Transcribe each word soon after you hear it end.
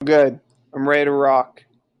Good. I'm ready to rock.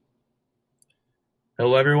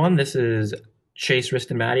 Hello, everyone. This is Chase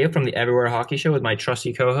Riston from the Everywhere Hockey Show with my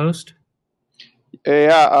trusty co-host,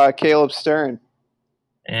 Yeah, Caleb Stern.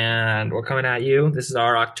 and we're coming at you. This is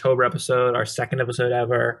our October episode, our second episode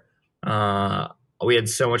ever. Uh, we had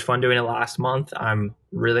so much fun doing it last month. I'm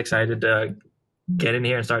really excited to get in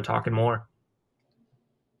here and start talking more.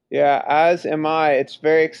 Yeah, as am I. It's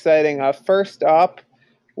very exciting. First up,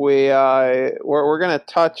 we're gonna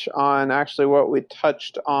touch on actually what we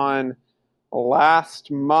touched on last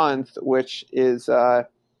month, which is a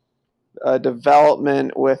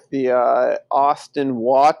development with the Austin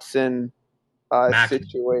Watson Max,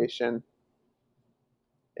 situation,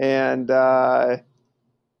 and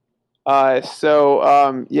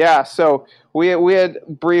we had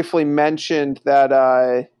briefly mentioned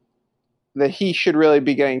that he should really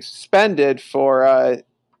be getting suspended for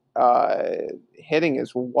hitting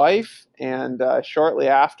his wife. And shortly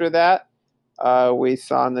after that, we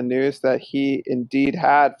saw in the news that he indeed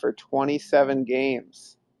had for 27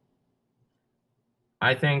 games.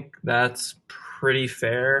 I think that's pretty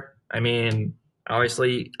fair. I mean,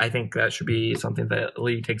 obviously, I think that should be something that the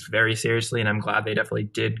league takes very seriously, and I'm glad they definitely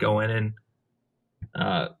did go in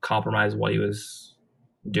and compromise what he was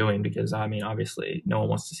doing because, I mean, obviously, no one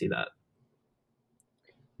wants to see that.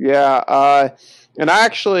 Yeah, and I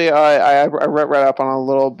actually I read up on it a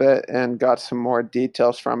little bit and got some more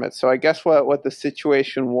details from it. So I guess what the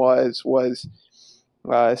situation was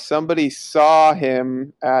somebody saw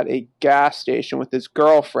him at a gas station with his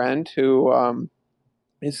girlfriend, who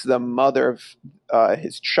is the mother of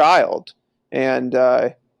his child, and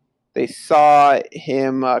they saw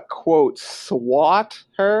him quote swat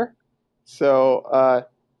her. So I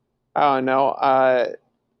don't know.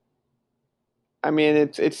 I mean,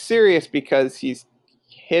 it's serious because he's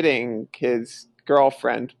hitting his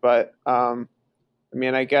girlfriend, but I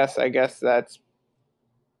mean, I guess that's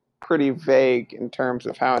pretty vague in terms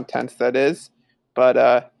of how intense that is.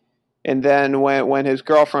 But and then when his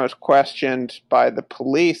girlfriend was questioned by the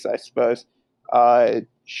police, I suppose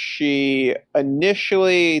she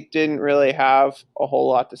initially didn't really have a whole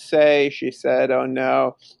lot to say. She said, "Oh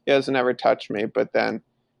no, he doesn't ever touch me," but then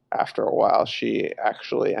after a while, she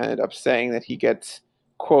actually ended up saying that he gets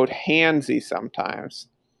quote handsy sometimes,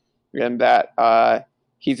 and that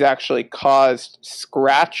he's actually caused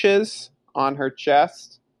scratches on her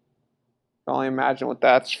chest. I can only imagine what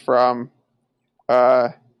that's from. Uh,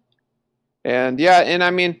 and yeah, and I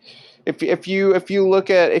mean, if you look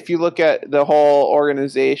at the whole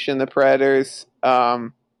organization, the Predators,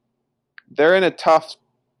 they're in a tough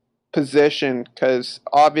position because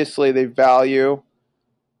obviously they value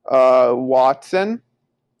Watson.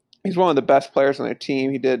 He's one of the best players on their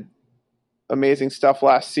team. He did amazing stuff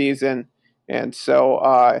last season, and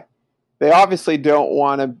so they obviously don't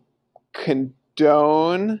want to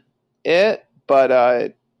condone it,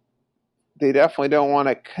 but they definitely don't want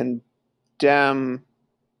to condemn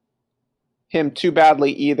him too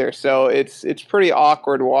badly either. So it's pretty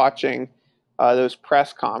awkward watching those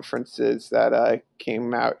press conferences that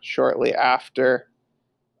came out shortly after,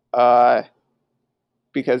 uh,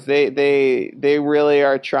 because they really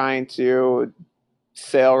are trying to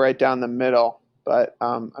sail right down the middle. But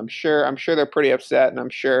I'm sure they're pretty upset, and I'm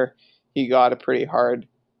sure he got a pretty hard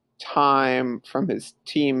time from his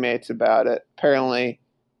teammates about it. Apparently,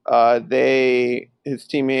 his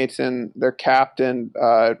teammates and their captain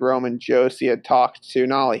Roman Josi had talked to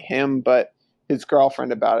not only him but his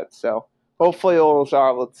girlfriend about it. So hopefully it'll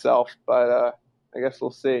resolve itself. But I guess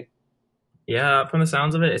we'll see. Yeah, from the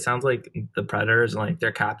sounds of it, it sounds like the Predators and like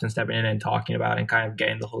their captain stepping in and talking about and kind of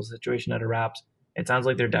getting the whole situation under wraps. It sounds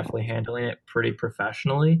like they're definitely handling it pretty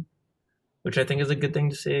professionally, which I think is a good thing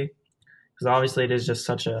to see because obviously it is just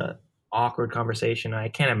such a awkward conversation. I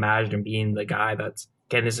can't imagine being the guy that's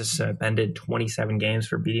getting suspended 27 games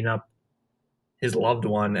for beating up his loved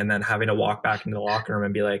one and then having to walk back into the locker room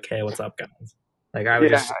and be like, "Hey, what's up, guys?" Like I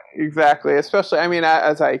would Yeah, just exactly. Especially, I mean,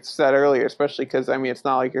 as I said earlier, especially because I mean, it's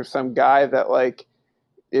not like you're some guy that like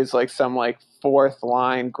is like some like fourth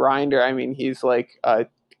line grinder. I mean, he's like a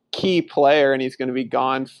key player, and he's going to be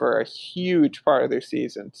gone for a huge part of their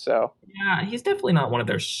season. So yeah, he's definitely not one of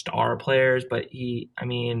their star players, but I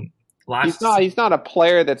mean, he's last not he's not a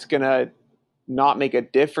player that's going to not make a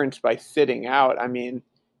difference by sitting out. I mean,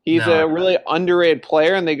 he's no, a really underrated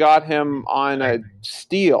player, and they got him on I a agree.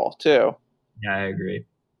 steal too. Yeah, I agree.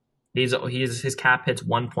 He's his cap hits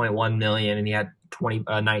 1.1 million, and he had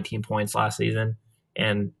 19 points last season.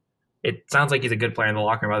 And it sounds like he's a good player in the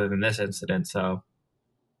locker room, other than this incident. So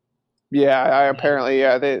Yeah, I apparently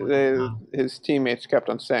yeah his teammates kept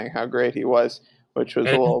on saying how great he was, which was a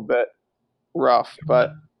and little bit rough,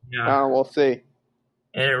 but. Yeah. We'll see.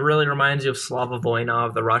 And it really reminds you of Slava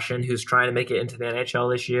Voinov, the Russian who's trying to make it into the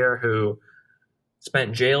NHL this year, who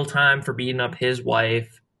spent jail time for beating up his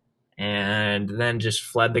wife and then just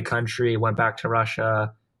fled the country, went back to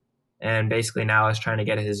Russia, and basically now is trying to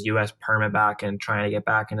get his U.S. permit back and trying to get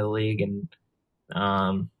back into the league.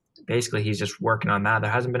 And basically, he's just working on that.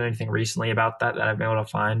 There hasn't been anything recently about that I've been able to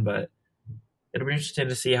find, but it'll be interesting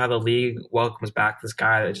to see how the league welcomes back this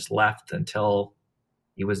guy that just left until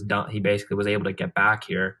he was done. He basically was able to get back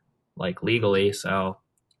here, like legally. So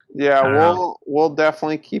Yeah, I don't know. we'll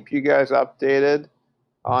definitely keep you guys updated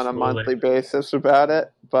on a Absolutely. monthly basis about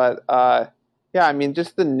it. But yeah, I mean,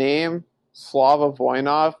 just the name Slava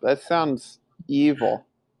Voinov, that sounds evil.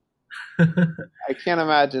 I can't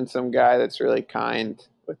imagine some guy that's really kind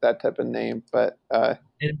with that type of name, but And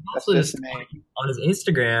that's also just just me. on his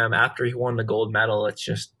Instagram after he won the gold medal, it's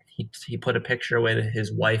just he put a picture with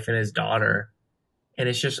his wife and his daughter, and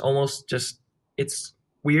it's just almost just it's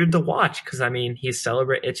weird to watch because I mean he's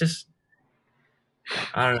celebrate. It's just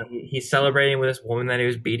I don't know. He's celebrating with this woman that he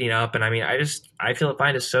was beating up, and I mean I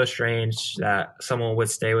find it so strange that someone would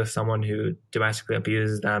stay with someone who domestically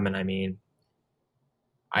abuses them, and I mean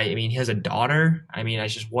he has a daughter. I mean I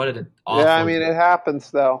just what an Yeah, I awful. mean, it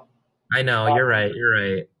happens though. I know you're right. You're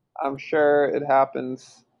right. I'm sure it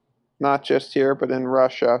happens not just here, but in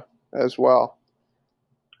Russia as well.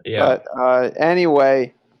 Yeah. But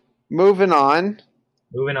anyway, moving on.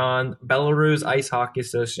 Moving on, Belarus Ice Hockey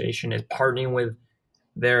Association is partnering with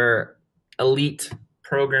their elite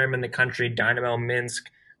program in the country, Dynamo Minsk.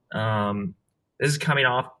 This is coming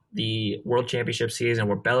off the World Championship season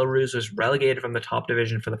where Belarus was relegated from the top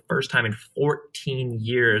division for the first time in 14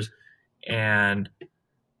 years. And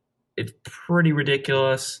it's pretty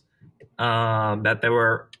ridiculous that they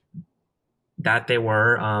were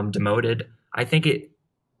demoted. I think it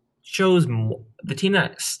shows the team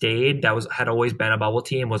that stayed that was had always been a bubble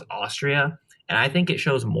team was Austria, and I think it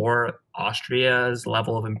shows more Austria's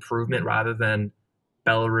level of improvement rather than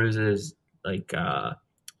Belarus's like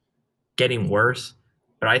getting worse.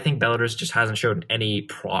 But I think Belarus just hasn't shown any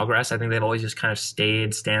progress. I think they've always just kind of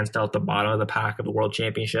stayed standstill at the bottom of the pack of the World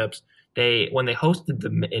Championships. They when they hosted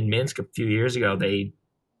them in Minsk a few years ago, they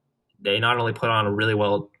not only put on a really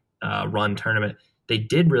well run tournament, they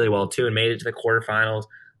did really well too and made it to the quarterfinals.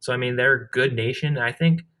 So I mean, they're a good nation. And I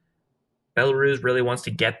think Belarus really wants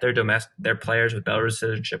to get their players with Belarus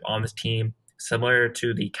citizenship on this team, similar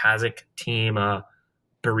to the Kazakh team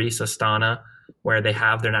Boris Astana, where they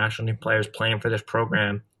have their national team players playing for this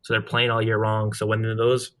program. So they're playing all year long. So when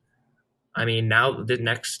those, I mean, now the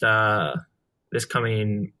next this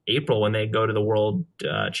coming April when they go to the World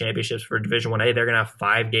Championships for Division 1A, they're gonna have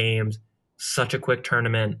 5 games, such a quick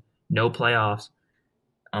tournament, no playoffs.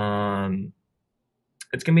 Um,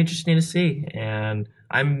 it's gonna be interesting to see, and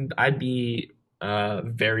I'd be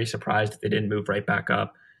very surprised if they didn't move right back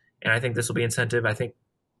up. And I think this will be incentive. I think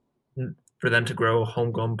for them to grow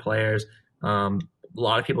homegrown players. A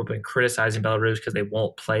lot of people have been criticizing Belarus because they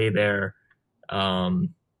won't play their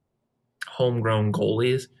um, homegrown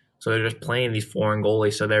goalies. So they're just playing these foreign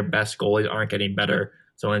goalies. So their best goalies aren't getting better.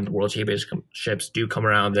 So when the World Championships do come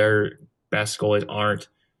around, their best goalies aren't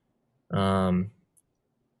um,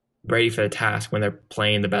 ready for the task when they're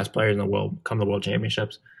playing the best players in the world come the World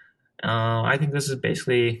Championships. I think this is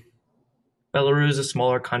basically Belarus is a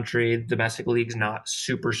smaller country. The domestic league's not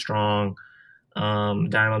super strong.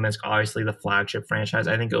 Dynamo Minsk, obviously the flagship franchise.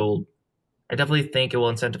 I definitely think it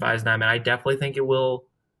will incentivize them, and I definitely think it will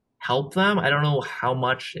help them. I don't know how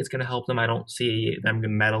much it's going to help them. I don't see them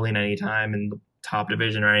meddling anytime in the top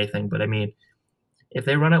division or anything. But I mean, if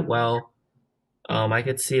they run it well, I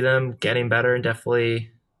could see them getting better and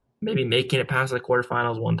definitely maybe making it past the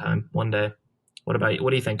quarterfinals one day. What about you? What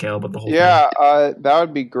do you think, Caleb, about the whole thing? Yeah, that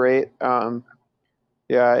would be great.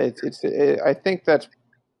 Yeah, I think that's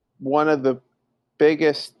one of the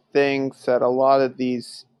biggest things that a lot of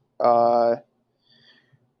these uh,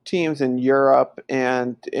 teams in Europe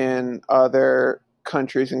and in other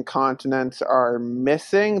countries and continents are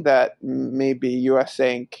missing that maybe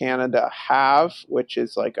USA and Canada have, which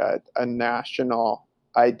is like a national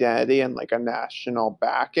identity and like a national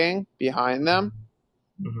backing behind them.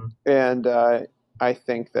 Mm-hmm. And I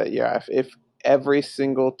think that, yeah, if every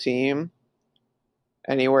single team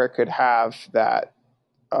anywhere could have that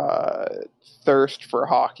uh, thirst for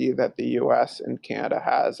hockey that the US and Canada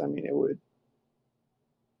has, I mean, it would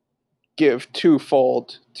give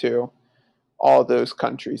twofold to all those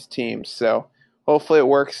countries' teams. So hopefully it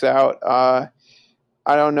works out. I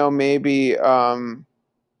don't know, maybe, do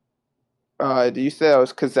you say that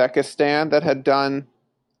was Kazakhstan that had done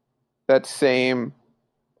that same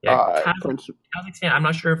Yeah, Prince. Kazakhstan. I'm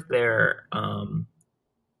not sure if they're a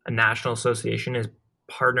national association is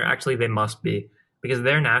partner. Actually, they must be because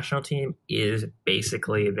their national team is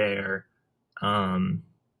basically um,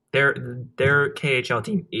 their KHL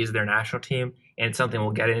team is their national team, and it's something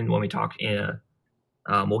we'll get in when we talk in.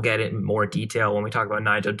 We'll get it in more detail when we talk about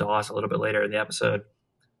Nigel Doss a little bit later in the episode.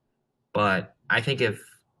 But I think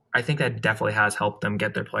that definitely has helped them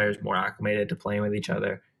get their players more acclimated to playing with each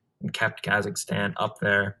other and kept Kazakhstan up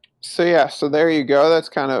there. So yeah, so there you go. That's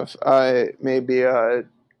kind of maybe a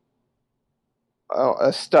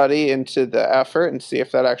study into the effort and see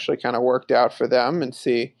if that actually kind of worked out for them, and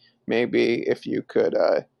see maybe if you could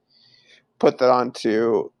put that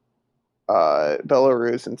onto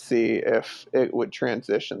Belarus and see if it would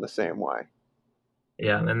transition the same way.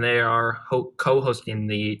 Yeah, and they are co-hosting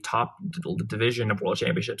the top division of World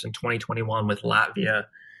Championships in 2021 with Latvia.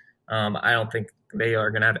 I don't think they are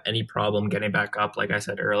going to have any problem getting back up, like I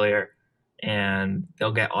said earlier, and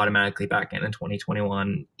they'll get automatically back in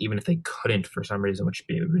 2021, even if they couldn't for some reason, which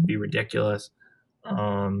would be ridiculous.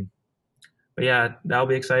 Um, but yeah, that'll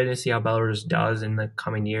be exciting to see how Belarus does in the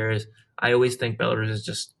coming years. I always think Belarus is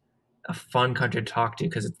just a fun country to talk to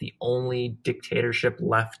because it's the only dictatorship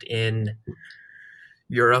left in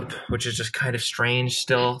Europe, which is just kind of strange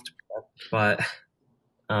still. But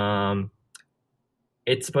um,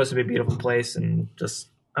 it's supposed to be a beautiful place, and just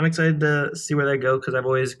I'm excited to see where they go because I've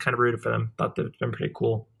always kind of rooted for them. Thought they've been pretty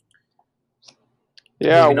cool.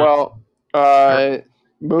 Yeah, Moving on, well, or uh,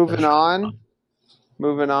 moving on,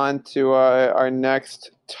 moving on to our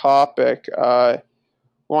next topic.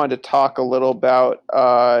 Wanted to talk a little about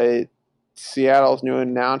Seattle's new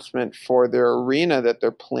announcement for their arena that they're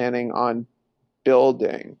planning on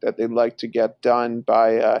building, that they'd like to get done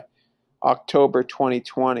by October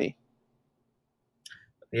 2020.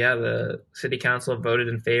 yeah, the city council voted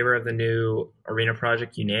in favor of the new arena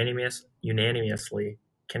project unanimously.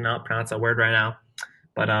 Cannot pronounce that word right now,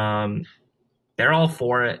 but they're all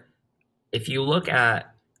for it. If you look at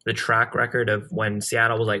the track record of when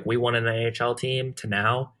Seattle was like, we want an NHL team to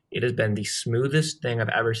now, it has been the smoothest thing I've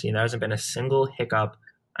ever seen. There hasn't been a single hiccup.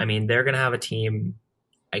 I mean, they're going to have a team.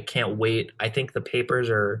 I can't wait. I think the papers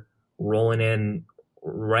are rolling in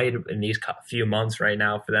right in these few months right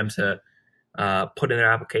now for them to put in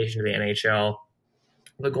their application to the NHL.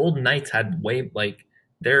 The Golden Knights had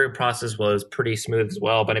their process was pretty smooth as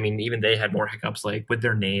well, but I mean, even they had more hiccups like with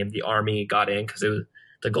their name. The Army got in because it was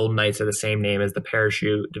the Golden Knights are the same name as the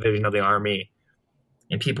parachute division of the Army,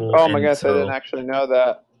 and Oh my gosh, I didn't actually know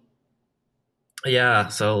that. yeah,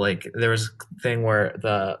 so like there was a thing where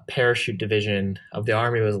the parachute division of the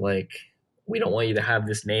Army was like, we don't want you to have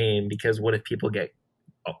this name because what if people get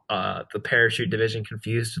the parachute division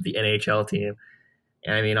confused with the NHL team?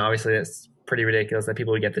 And I mean, obviously, it's pretty ridiculous that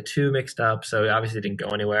people would get the two mixed up. So obviously, it didn't go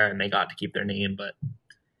anywhere, and they got to keep their name. But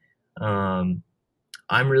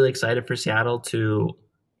I'm really excited for Seattle to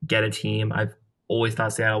get a team. I've always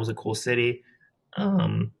thought Seattle was a cool city,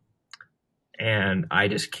 um, and I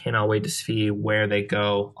just cannot wait to see where they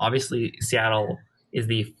go. Obviously, Seattle is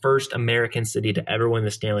the first American city to ever win the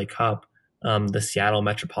Stanley Cup. The Seattle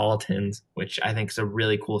Metropolitans, which I think is a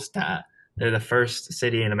really cool stat. They're the first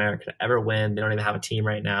city in America to ever win. They don't even have a team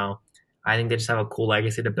right now. I think they just have a cool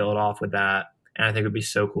legacy to build off with that, and I think it would be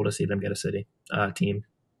so cool to see them get a team in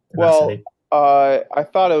that Well, city. I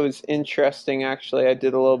thought it was interesting. Actually, I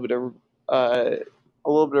did a little bit of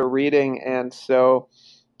reading, and so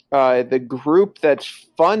the group that's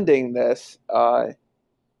funding this,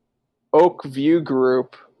 Oak View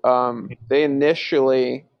Group, they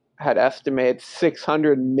initially had estimated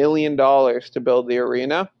 $600 million to build the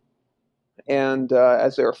arena, and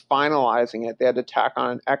as they were finalizing it, they had to tack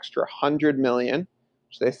on an extra 100 million,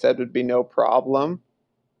 which they said would be no problem,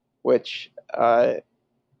 which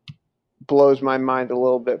blows my mind a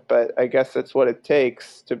little bit, but I guess that's what it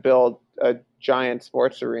takes to build a giant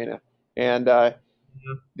sports arena. And the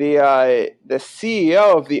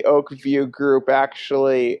CEO of the Oakview Group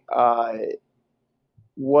actually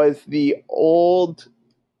was the old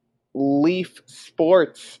Leaf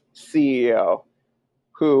Sports CEO,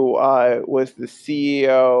 who was the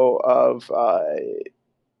CEO of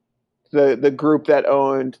the group that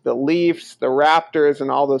owned the Leafs, the Raptors, and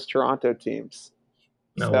all those Toronto teams.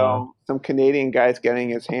 Oh wow. So some Canadian guys getting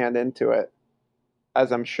his hand into it,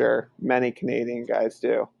 as I'm sure many Canadian guys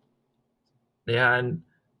do. Yeah, and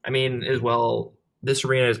I mean as well, this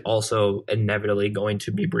arena is also inevitably going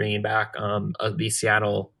to be bringing back the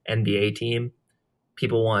Seattle NBA team.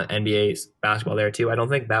 People want NBA basketball there too. I don't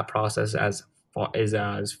think that process is as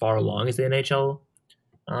far along as the NHL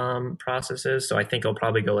process is. So I think it'll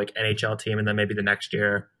probably go like NHL team, and then maybe the next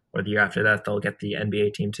year or the year after that they'll get the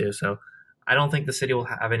NBA team too. So I don't think the city will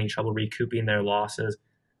have any trouble recouping their losses.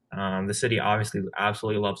 The city obviously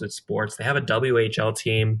absolutely loves its sports. They have a WHL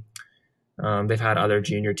team. They've had other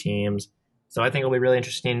junior teams. So I think it'll be really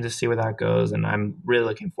interesting to see where that goes. And I'm really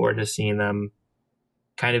looking forward to seeing them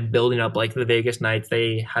kind of building up like the Vegas Knights.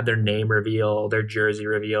 They had their name reveal, their jersey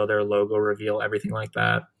reveal, their logo reveal, everything like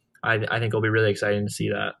that. I think it'll be really exciting to see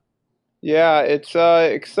that. Yeah, it's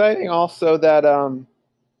exciting also that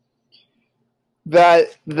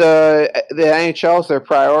the NHL is their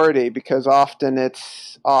priority because often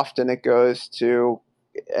it goes to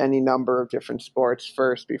any number of different sports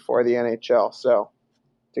first before the NHL. So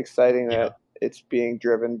it's exciting Yeah, that it's being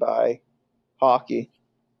driven by hockey.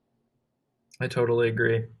 I totally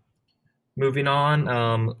agree. Moving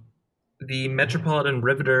on, the Metropolitan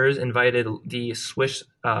Riveters invited the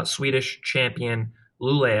Swedish champion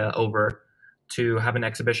Luleå over to have an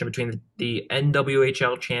exhibition between the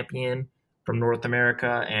NWHL champion from North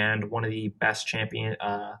America and one of the best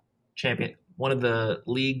one of the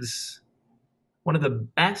leagues, one of the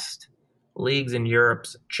best leagues in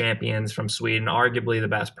Europe's champions from Sweden, arguably the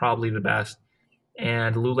best, probably the best.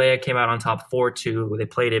 And Luleå came out on top 4-2. They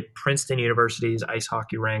played at Princeton University's ice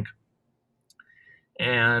hockey rink.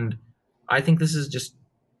 And I think this is just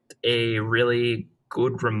a really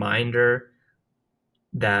good reminder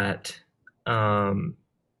that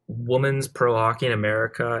women's pro hockey in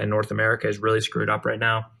America and North America is really screwed up right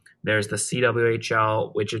now. There's the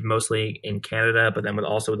CWHL, which is mostly in Canada, but then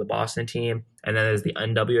also with the Boston team. And then there's the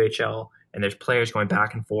NWHL, and there's players going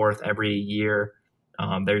back and forth every year.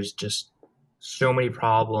 There's just so many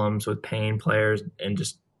problems with paying players and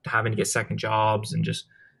just having to get second jobs and just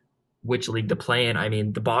which league to play in. I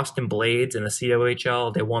mean, the Boston Blades and the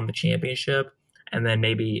CWHL, they won the championship, and then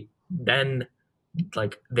maybe then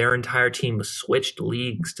like their entire team was switched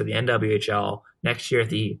leagues to the NWHL. Next year,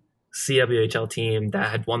 the CWHL team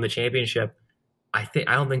that had won the championship, I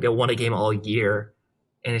don't think they won a game all year,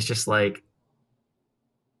 and it's just like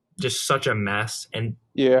just such a mess. And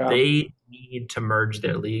Yeah, they need to merge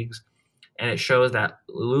their leagues, and it shows that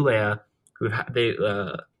Luleå,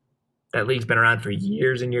 that league's been around for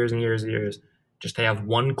years and years and years and years. Just they have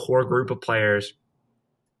one core group of players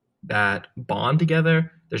that bond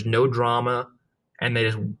together. There's no drama, and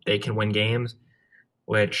they can win games.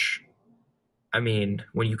 Which, I mean,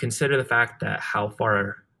 when you consider the fact that how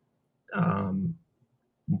um,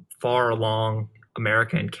 far along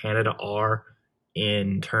America and Canada are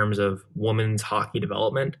in terms of women's hockey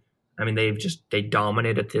development, I mean they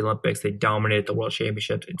dominated the Olympics, they dominated the World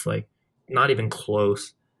Championships. It's like not even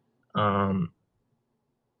close. Um,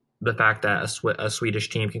 the fact that a Swedish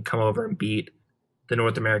team can come over and beat the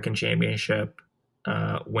North American Championship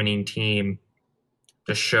winning team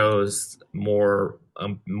just shows more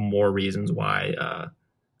reasons why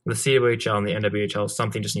the CWHL and the NWHL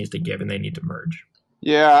something just needs to give and they need to merge.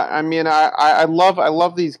 yeah. I mean, I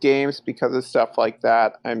love these games because of stuff like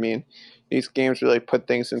that. I mean, these games really put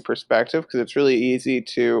things in perspective because it's really easy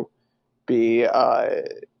to be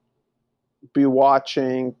be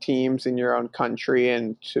watching teams in your own country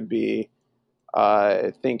and to be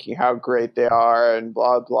thinking how great they are and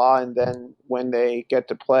blah blah, and then when they get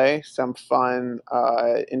to play some fun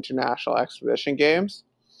international exhibition games,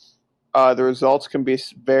 the results can be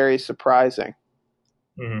very surprising.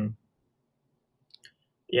 Mm-hmm.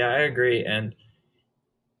 Yeah, I agree, and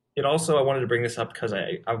it also I wanted to bring this up because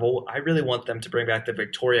I really want them to bring back the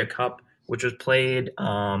Victoria Cup, which was played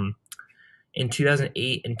in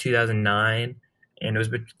 2008 and 2009, and it was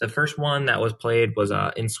the first one that was played was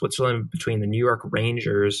in Switzerland between the New York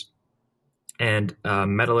Rangers and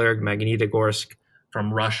Metalurg Magnitogorsk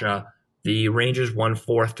from Russia. The Rangers won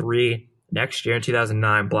 4-3. Next year in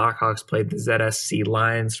 2009, Blackhawks played the ZSC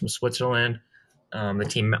Lions from Switzerland. The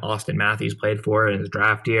team Austin Matthews played for in his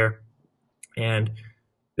draft year. And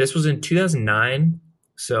this was in 2009.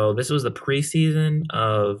 So this was the preseason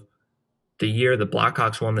of the year the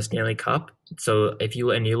Blackhawks won the Stanley Cup. So if you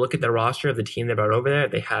look at the roster of the team they brought over there,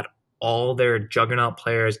 they had all their juggernaut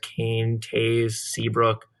players: Kane, Taves,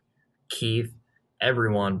 Seabrook, Keith,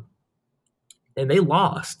 everyone, and they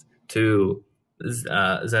lost to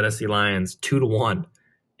ZSC Lions 2-1.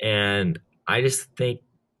 And I just think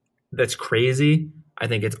that's crazy. I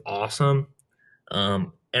think it's awesome.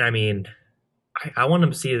 And I mean, I want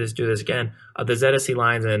to see this do this again. The ZSC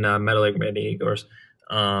Lions and Metal Magnitigorsk.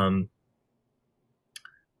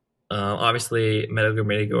 Obviously, Metal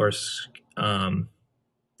Magnitigorsk.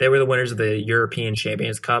 They were the winners of the European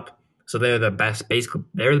Champions Cup, so they're the best. Basically,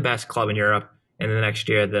 they're the best club in Europe. And then the next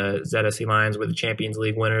year, the ZSC Lions were the Champions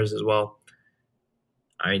League winners as well.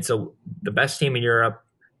 I mean, so the best team in Europe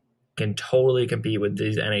can totally compete with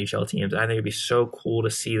these NHL teams. I think it'd be so cool to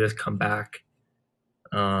see this come back.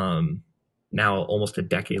 Now almost a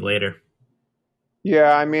decade later.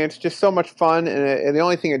 Yeah, I mean it's just so much fun, and the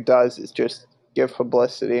only thing it does is just give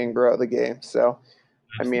publicity and grow the game. So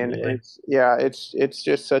I mean, Absolutely. it's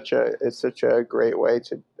just such a great way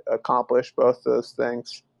to accomplish both those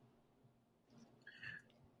things.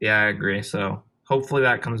 Yeah, I agree. So hopefully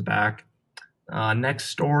that comes back. Next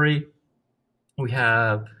story we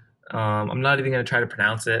have. I'm not even going to try to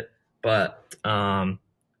pronounce it, but an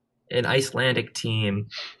Icelandic team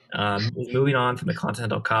is moving on from the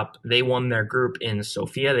Continental Cup. They won their group in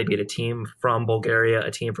Sofia. They beat a team from Bulgaria,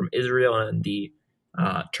 a team from Israel, and the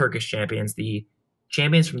Turkish champions. The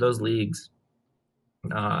champions from those leagues.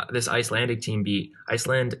 This Icelandic team beat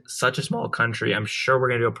Iceland, such a small country. I'm sure we're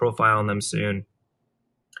going to do a profile on them soon.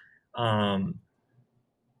 Um,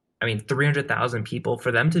 I mean, 300,000 people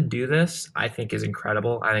for them to do this, I think is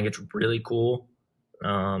incredible. I think it's really cool.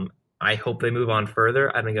 I hope they move on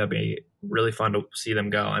further. I think that'd be really fun to see them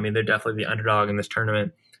go. I mean, they're definitely the underdog in this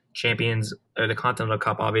tournament. Champions or the Continental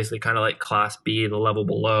Cup, obviously, kind of like Class B, the level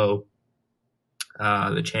below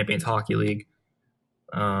the Champions Hockey League.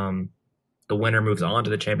 Um, the winner moves on to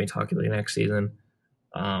the Champions Hockey League next season.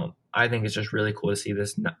 I think it's just really cool to see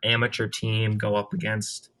this amateur team go up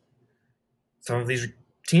against some of these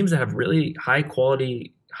teams that have really high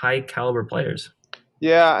quality, high caliber players.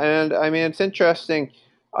 Yeah, and I mean it's interesting.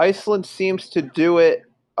 Iceland seems to do it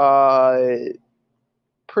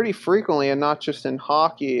pretty frequently, and not just in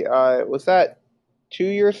hockey. Was that 2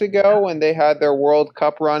 years ago when they had their World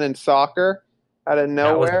Cup run in soccer out of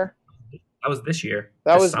That was nowhere? that was this year,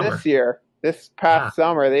 That this was this summer. year, this Yeah, past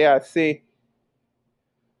summer. Yeah, see,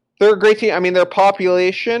 they're a great team. I mean, their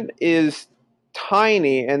population is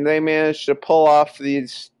tiny, and they managed to pull off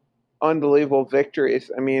these unbelievable victories.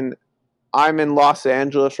 I mean, I'm in Los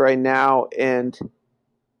Angeles right now, and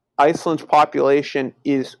Iceland's population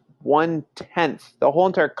is 1/10. The whole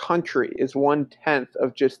entire country is 1/10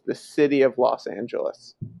 of just the city of Los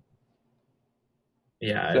Angeles.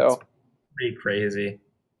 yeah, it's So pretty crazy.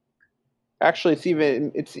 actually,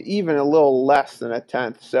 it's even a little less than a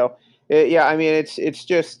tenth. So yeah, I mean, it's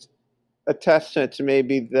just a testament to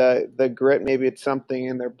maybe the grit. Maybe it's something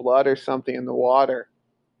in their blood or something in the water.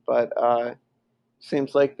 But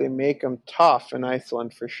seems like they make them tough in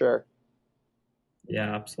Iceland for sure.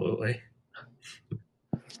 Yeah, absolutely.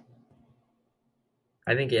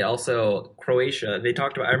 I think it also Croatia. They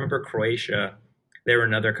talked about. I remember Croatia. They were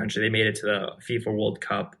another country. They made it to the FIFA World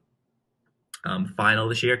Cup final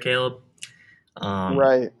this year, Caleb.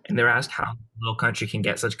 Right. And they were asked how a little country can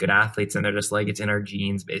get such good athletes, and they're just like, it's in our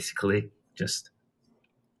genes, basically. Just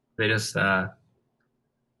they just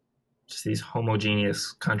these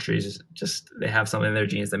homogeneous countries. Just they have something in their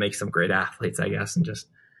genes that makes them great athletes, I guess. And just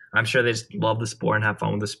I'm sure they just love the sport and have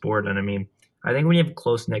fun with the sport. And I mean, I think when you have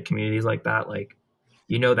close knit communities like that, like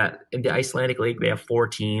you know that in the Icelandic League they have four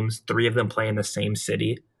teams, three of them play in the same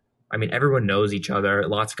city. I mean, everyone knows each other.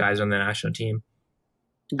 Lots of guys on the national team.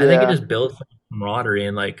 I think it Yeah. just builds camaraderie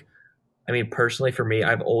and like I mean, personally, for me,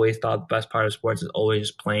 I've always thought the best part of sports is always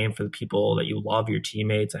just playing for the people that you love, your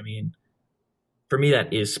teammates. I mean, for me,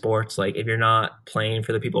 that is sports. Like, if you're not playing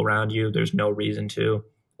for the people around you, there's no reason to.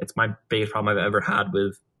 It's my biggest problem I've ever had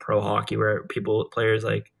with pro hockey, where people, players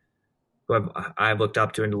like who I've looked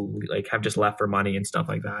up to and like have just left for money and stuff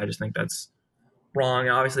like that. I just think that's wrong.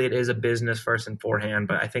 Obviously, it is a business first and forehand,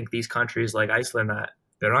 but I think these countries like Iceland that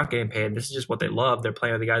they're not getting paid. This is just what they love. They're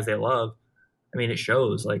playing with the guys they love. I mean, it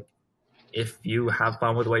shows. Like if you have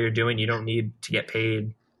fun with what you're doing, you don't need to get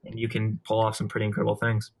paid, and you can pull off some pretty incredible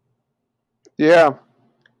things. Yeah.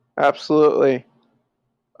 Absolutely.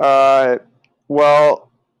 Uh, well,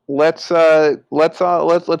 let's move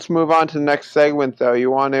on to the next segment though. You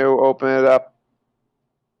want to open it up?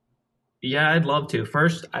 Yeah, I'd love to.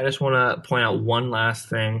 First, I just want to point out one last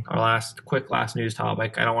thing, our last news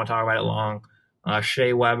topic. I don't want to talk about it long.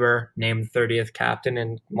 Shea Weber named 30th captain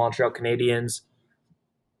in Montreal Canadiens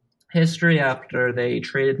history after they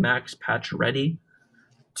traded Max Pacioretty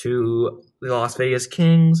to the Las Vegas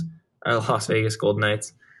Kings, or Las Vegas Golden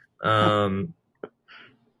Knights. Um,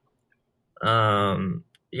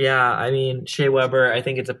 yeah, I mean, Shea Weber, I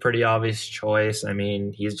think it's a pretty obvious choice. I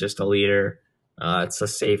mean, he's just a leader. It's a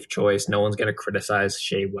safe choice. No one's going to criticize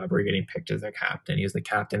Shea Weber getting picked as their captain. He was the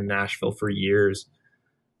captain in Nashville for years.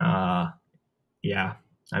 Uh, yeah,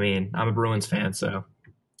 I mean, I'm a Bruins fan, so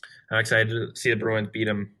I'm excited to see the Bruins beat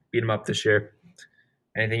him up this year.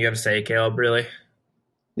 Anything you have to say, Caleb? Really?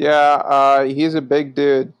 Yeah, he's a big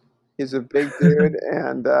dude. He's a big dude,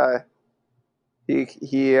 and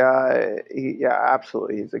yeah,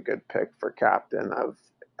 absolutely, he's a good pick for captain of.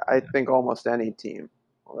 I think almost any team,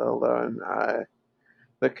 let alone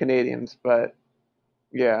the Canadians. But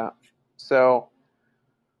yeah, so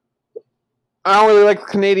I don't really like the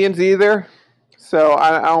Canadians either. So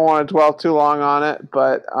I don't want to dwell too long on it,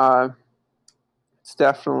 but he's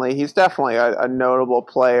definitely a notable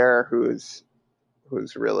player who's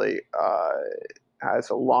really has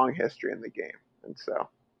a long history in the game, and so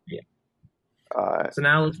Yeah. So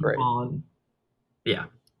now it's let's move great. on. Yeah.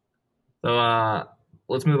 So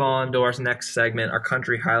let's move on to our next segment, our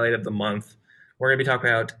country highlight of the month. We're going to be talking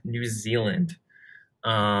about New Zealand.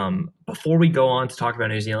 Before we go on to talk about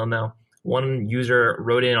New Zealand, though, one user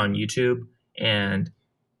wrote in on YouTube, and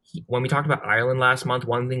when we talked about Ireland last month,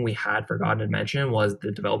 one thing we had forgotten to mention was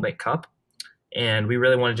the Development Cup. And we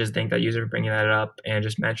really want to just thank that user for bringing that up and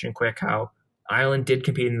just mention quick how Ireland did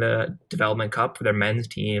compete in the Development Cup for their men's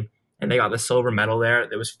team, and they got the silver medal there.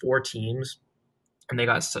 There was 4 teams, and they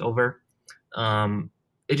got silver.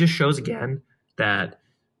 It just shows again that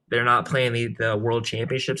they're not playing the World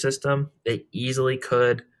Championship system. They easily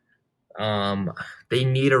could. They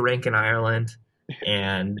need a rink in Ireland,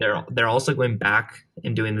 and they're also going back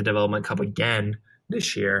and doing the Development Cup again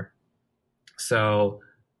this year. So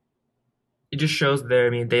it just shows there. I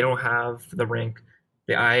mean, they don't have the rink.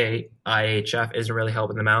 The IHF isn't really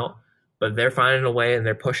helping them out, but they're finding a way and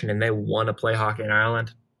they're pushing and they want to play hockey in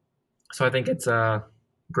Ireland. So I think it's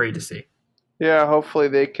great to see. Yeah, hopefully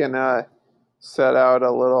they can set out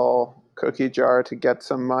a little cookie jar to get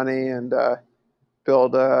some money and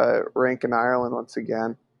build a rink in Ireland once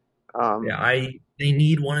again. Um, Yeah, they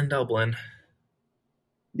need one in Dublin.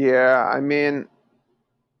 yeah, I mean,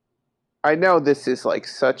 I know this is like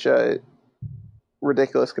such a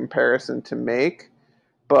ridiculous comparison to make,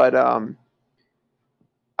 but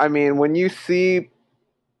I mean, when you see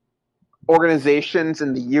organizations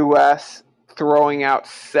in the U.S. throwing out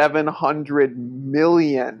 $700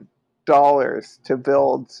 million to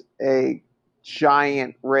build a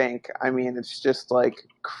giant rink, I mean, it's just like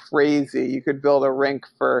crazy. You could build a rink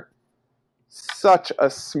for such a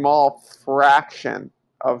small fraction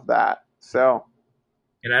of that. So,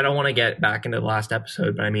 And I don't want to get back into the last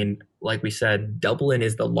episode, but I mean, like we said, Dublin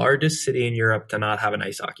is the largest city in Europe to not have an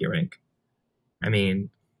ice hockey rink. I mean,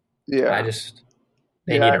 I yeah. just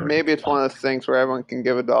they need Yeah, a rink. maybe it's one of those things where everyone can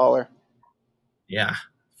give $1 Yeah,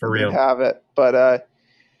 for and they'd real. have it. But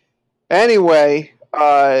anyway,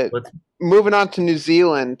 Let's moving on to New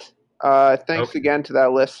Zealand. Thanks okay. again to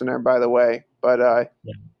that listener, by the way. But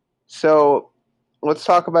Yeah. so let's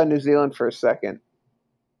talk about New Zealand for a second.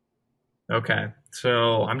 Okay.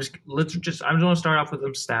 So I'm just going to start off with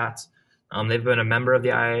some stats. They've been a member of the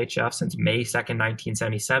IHF since May 2nd,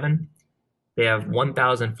 1977. They have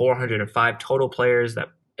 1,405 total players that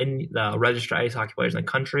in registered ice hockey players in the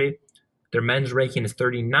country. Their men's ranking is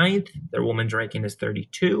 39th. Their women's ranking is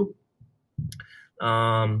 32.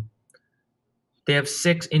 Um, they have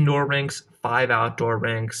 6 indoor rinks, 5 outdoor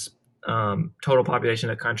rinks. Total population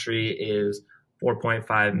of the country is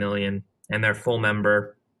 4.5 million, and they're full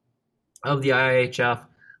member of the IHF.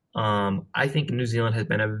 I think New Zealand has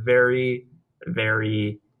been a very,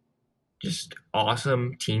 very just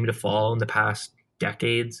awesome team to follow in the past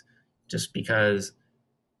decades, just because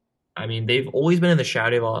I mean they've always been in the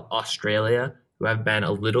shadow of Australia, who have been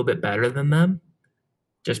a little bit better than them,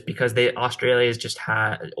 just because Australia has just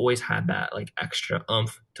had always had that like extra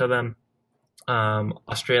oomph to them.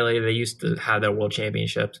 Australia, they used to have their world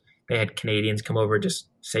championships. They had Canadians come over, just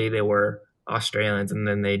say they were Australians, and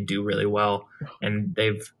then they do really well. And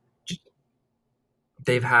they've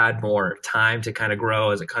had more time to kind of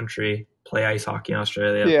grow as a country, play ice hockey in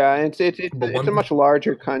Australia. Yeah, and But it's a one thing, much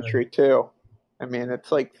larger country too. I mean,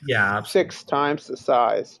 it's like yeah, absolutely, 6 times the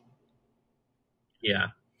size. yeah.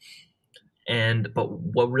 And but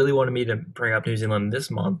what really wanted me to bring up New Zealand this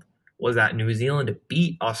month was that New Zealand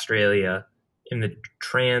beat Australia in the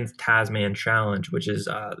Trans Tasman Challenge, which is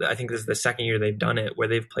I think this is the second year they've done it, where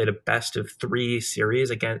they've played a best of 3 series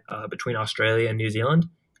again between Australia and New Zealand.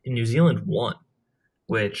 And New Zealand won,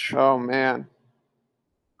 which Oh man.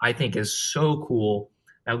 I think is so cool.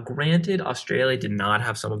 Now, granted, Australia did not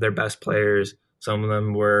have some of their best players. Some of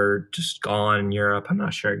them were just gone in Europe. I'm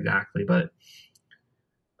not sure exactly, but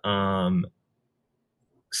um,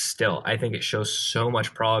 still, I think it shows so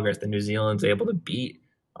much progress that New Zealand's able to beat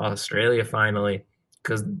Australia finally.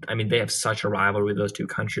 Because I mean, they have such a rivalry with those two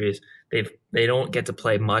countries. They don't get to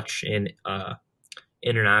play much in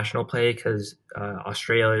international play because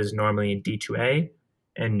Australia is normally in D2A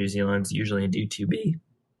and New Zealand's usually in D2B.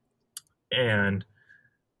 And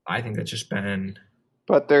I think that's just been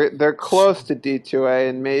But they're close so, to D2A,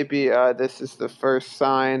 and maybe this is the first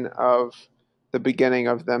sign of the beginning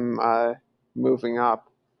of them moving up.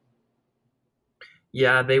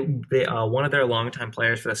 Yeah, they one of their longtime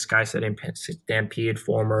players for the Sky City Stampede,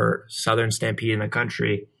 former Southern Stampede in the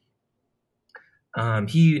country.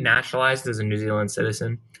 He naturalized as a New Zealand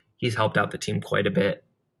citizen. He's helped out the team quite a bit.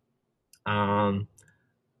 Um,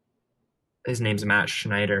 his name's Matt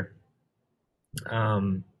Schneider.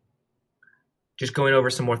 Um, just going over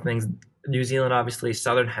some more things. New Zealand, obviously,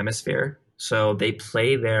 Southern Hemisphere, so they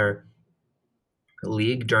play their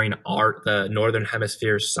league during the Northern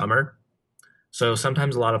Hemisphere summer. So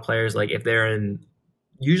sometimes a lot of players, like if they're in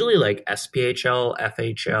usually like SPHL,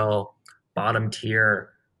 FHL, bottom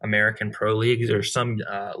tier American Pro leagues, or some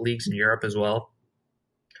leagues in Europe as well.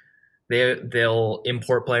 They'll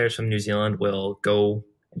import players from New Zealand. Will go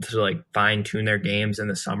to like fine tune their games in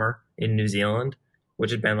the summer in New Zealand,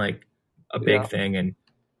 which has been like a Yeah. big thing. And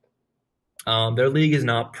their league is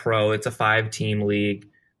not pro; it's a 5 team league.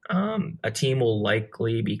 A team will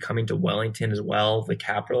likely be coming to Wellington as well, the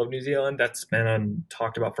capital of New Zealand. That's been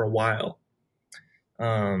talked about for a while.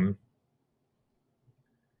 Um,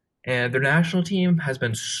 and their national team has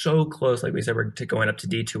been so close, like we said, we're to going up to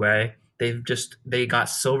D2A. They got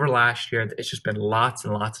silver last year. It's just been lots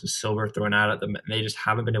and lots of silver thrown out at them, and they just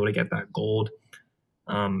haven't been able to get that gold.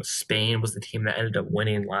 Spain was the team that ended up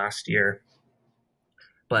winning last year,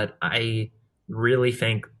 but I really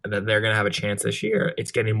think that they're going to have a chance this year.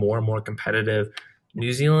 It's getting more and more competitive.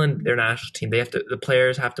 New Zealand, their national team, the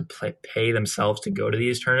players have to pay themselves to go to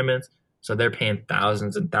these tournaments, so they're paying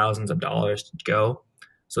thousands and thousands of dollars to go.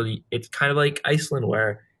 So it's kind of like Iceland,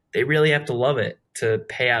 where they really have to love it to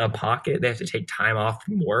pay out of pocket. They have to take time off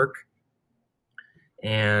from work,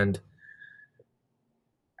 and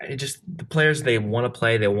it just the players, they want to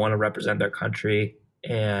play, they want to represent their country,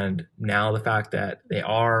 and now the fact that they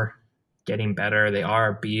are getting better, they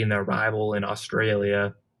are beating their rival in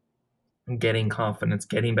Australia, getting confidence,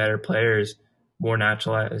 getting better players, more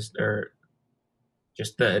naturalized, or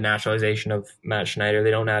just the naturalization of Matt Schneider.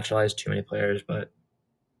 They don't naturalize too many players, but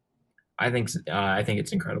I think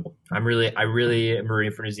it's incredible. I really am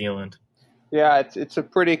rooting for New Zealand. Yeah, it's a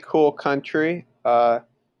pretty cool country.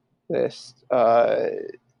 This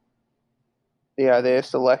yeah, they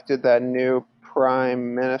just elected that new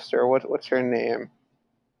prime minister. What's her name?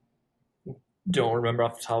 Don't remember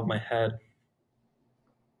off the top of my head,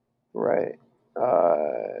 Right.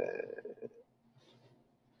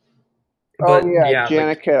 Oh but yeah, yeah, like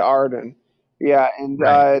Janica Arden. Yeah, and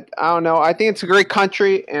right. I don't know. I think it's a great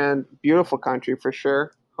country and beautiful country for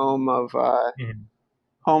sure. Mhm.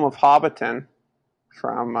 Home of Hobbiton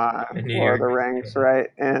from In New Lord of York. the Rings, right?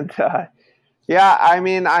 And yeah, I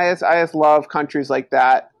mean, I just love countries like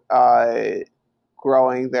that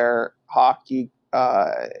growing their hockey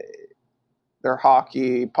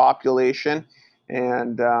population,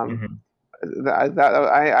 and Mhm. I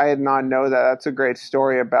did not know that. That's a great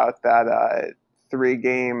story about that 3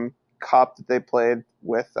 game cup that they played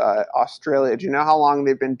with Australia. Do you know how long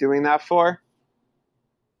they've been doing that for?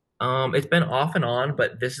 It's been off and on,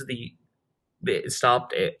 but this is it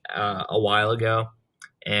stopped a while ago,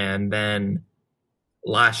 and then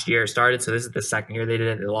last year started. So this is the second year they did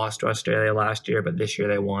it. They lost to Australia last year, but this year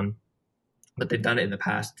they won. But they've done it in the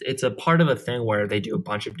past. It's a part of a thing where they do a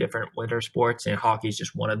bunch of different winter sports, and hockey is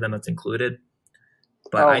just one of them that's included.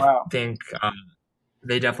 But Oh I wow. think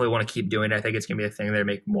they definitely want to keep doing it. I think it's going to be a thing they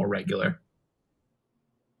make more regular.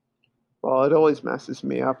 Well, it always messes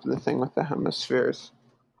me up the thing with the hemispheres.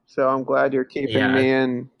 So I'm glad you're keeping Yeah, me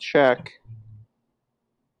in check.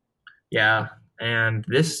 yeah. And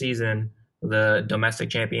this season, the domestic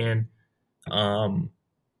champion, um,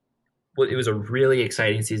 it was a really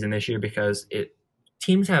exciting season this year because it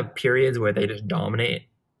teams have periods where they just dominate.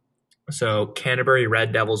 So Canterbury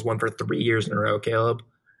Red Devils won for 3 years in a row, Caleb.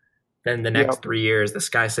 Then the Yep. next 3 years, the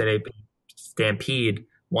Sky City Stampede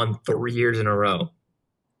won 3 years in a row.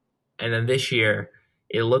 And then this year,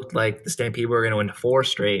 it looked like the Stampede were going to win 4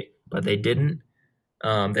 straight, but they didn't.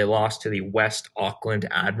 They lost to the West Auckland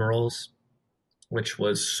Admirals, which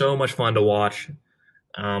was so much fun to watch.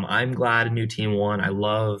 I'm glad a new team won. I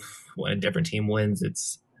love when a different team wins.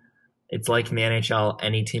 It's like in the NHL,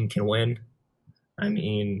 any team can win. I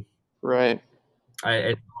mean, Right.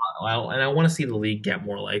 it's well, and I want to see the league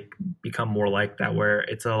become more like that, where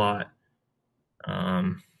it's a lot.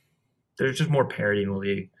 Um, there's just more parity in the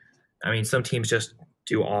league. I mean, some teams just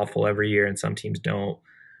do awful every year, and some teams don't.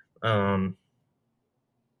 Um,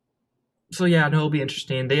 so yeah, no, it'll be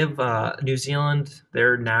interesting. They have New Zealand,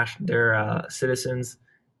 their citizens.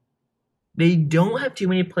 They don't have too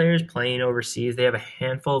many players playing overseas. They have a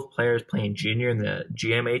handful of players playing junior in the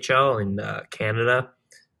GMHL in Canada.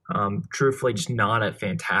 Truthfully, just not a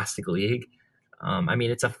fantastic league. I mean,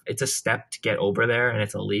 it's a step to get over there, and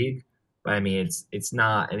it's a league. but I mean it's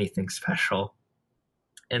not anything special.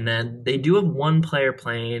 And then they do have one player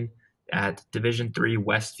playing at Division III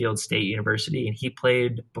Westfield State University, and he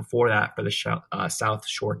played before that for the South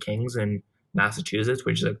Shore Kings in Massachusetts,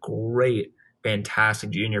 which is a great, fantastic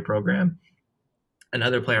junior program.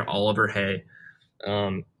 Another player, Oliver Hay,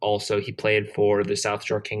 also he played for the South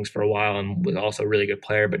Shore Kings for a while and was also a really good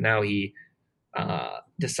player, but now he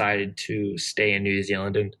decided to stay in New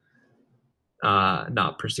Zealand and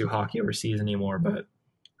not pursue hockey overseas anymore. But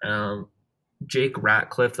um, Jake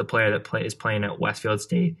Ratcliffe, the player that is playing at Westfield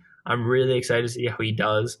State. I'm really excited to see how he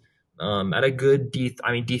does. At a good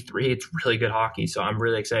D3, it's really good hockey. So I'm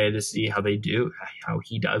really excited to see how they do, how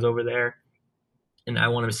he does over there, and I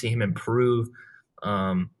want to see him improve,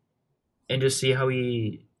 and just see how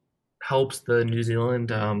he helps the New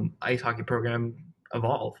Zealand ice hockey program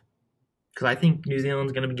evolve. Because I think New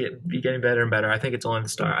Zealand's going to be getting better and better. I think it's only the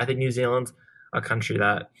start. I think New Zealand's a country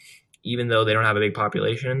that, even though they don't have a big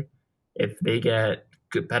population, if they get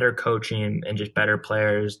better coaching and just better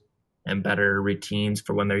players and better routines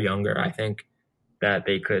for when they're younger, I think that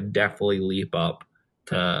they could definitely leap up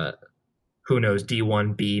to, who knows,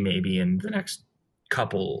 D1B maybe in the next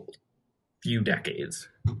couple few decades.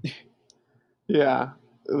 Yeah,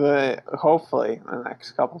 hopefully in the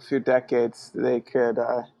next couple few decades they could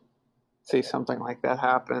see something like that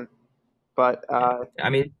happen. But I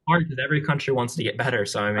mean, it's hard because every country wants to get better.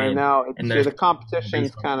 So I I mean, know and see there's the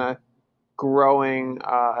competition's kind of growing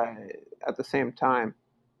at the same time.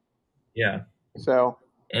 yeah. So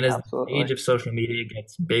And as the absolutely, age of social media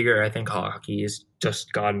gets bigger, I think hockey has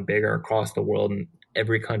just gotten bigger across the world, and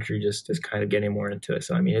every country just is kind of getting more into it.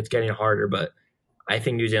 So I mean, it's getting harder, but I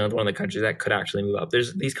think New Zealand's one of the countries that could actually move up.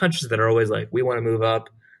 There's these countries that are always like, we want to move up,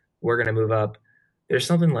 we're going to move up. There's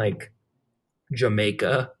something like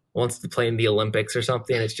Jamaica wants to play in the Olympics or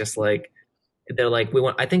something. It's just like they're like, we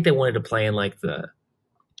want. I think they wanted to play in like the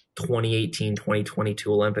 2018,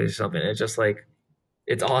 2022 Olympics or something. It's just like,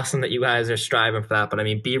 it's awesome that you guys are striving for that, but I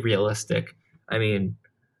mean, be realistic. I mean,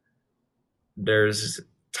 there's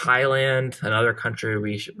Thailand, another country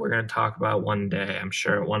we're going to talk about one day. I'm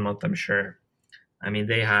sure, one month. I'm sure. I mean,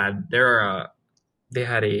 they had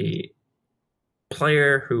a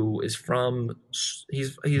player who is from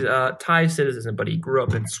he's a Thai citizen, but he grew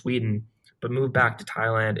up in Sweden, but moved back to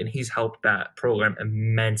Thailand, and he's helped that program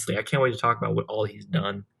immensely. I can't wait to talk about what all he's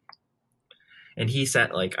done. And he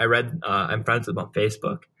said, like, I read, I'm friends with him on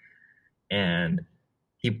Facebook, and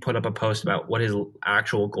he put up a post about what his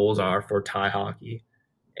actual goals are for Thai hockey,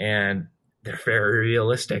 and they're very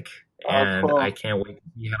realistic. oh And I cool. can't wait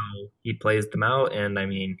to see how he plays them out. And I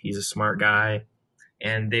mean, he's a smart guy,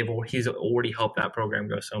 and he's already helped that program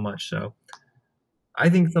grow so much. So I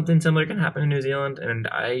think something similar can happen in New Zealand, and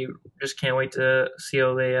I just can't wait to see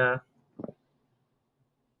how they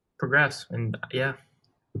progress. And yeah,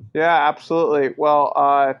 Yeah, absolutely.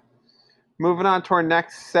 Well, moving on to our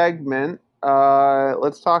next segment,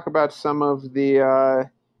 let's talk about some of the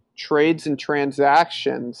trades and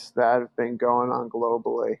transactions that have been going on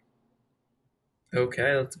globally.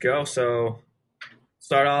 okay, let's go. So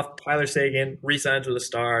start off, Tyler Sagan re-signs with the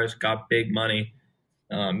Stars, got big money.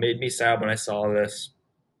 Made me sad when I saw this.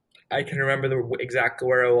 I can remember the exactly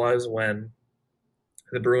where I was when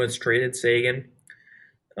the Bruins traded Sagan.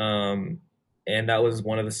 Um, and that was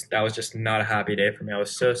just not a happy day for me. I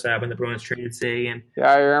was so sad when the Bruins traded Sagan.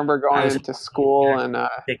 Yeah, I remember I going was into school and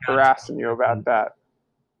take out harassing you about that.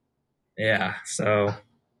 yeah, so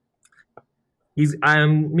I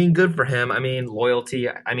mean, good for him. I mean, loyalty.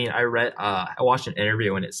 I mean, I watched an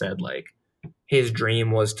interview and it said like his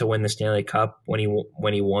dream was to win the Stanley Cup when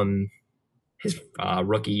he won his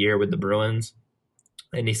rookie year with the Bruins,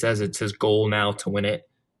 and he says it's his goal now to win it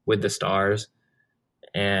with the Stars.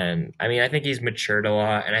 And I mean, I think he's matured a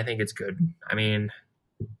lot, and I think it's good. I mean,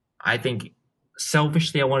 I think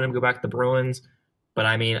selfishly, I wanted him to go back to the Bruins, but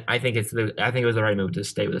I mean, I think it was the right move to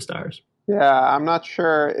stay with the Stars. Yeah, I'm not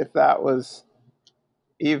sure if that was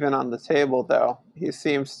even on the table, though. He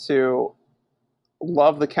seems to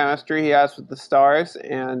love the chemistry he has with the Stars,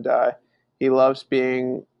 and he loves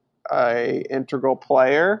being a integral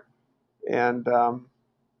player. And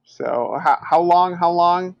so, how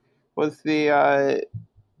long was the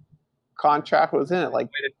contract? Was in it like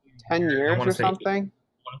 10 years or something?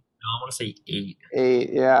 I want to say 8. 8,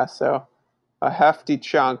 yeah. So a hefty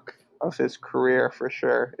chunk of his career for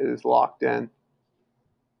sure is locked in.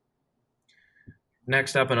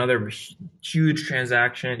 Next up, another huge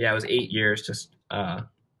transaction. Yeah, it was 8 years. Just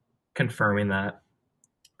confirming that.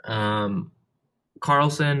 Um,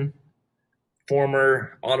 Carlson,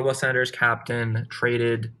 former Ottawa Senators captain,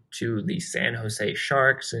 traded to the San Jose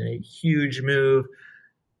Sharks in a huge move.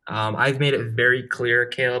 I've made it very clear,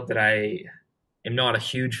 Caleb, that I am not a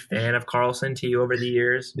huge fan of Carlson to you over the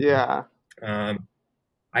years. Yeah. Um,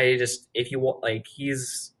 I just, if you want, like,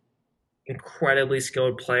 he's incredibly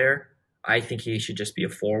skilled player. I think he should just be a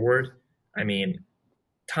forward. I mean,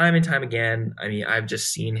 time and time again, I mean, I've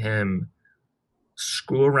just seen him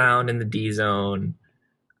screw around in the D zone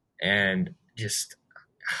and just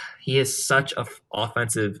he has such a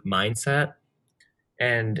offensive mindset,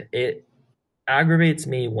 and it aggravates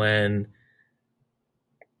me when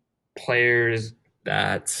players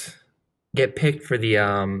that get picked for the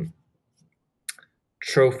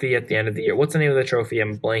trophy at the end of the year. What's the name of the trophy?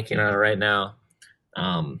 I'm blanking on it right now.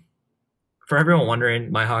 Um, for everyone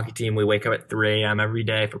wondering, my hockey team, we wake up at 3 a.m. every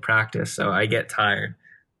day for practice, so I get tired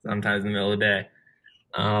sometimes in the middle of the day.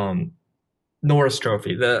 Um, Norris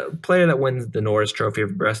Trophy, the player that wins the Norris Trophy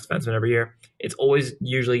of best defenseman every year, it's always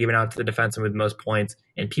usually given out to the defenseman with the most points,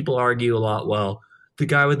 and people argue a lot. Well, the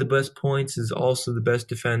guy with the best points is also the best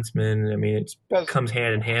defenseman. I mean, it That's, comes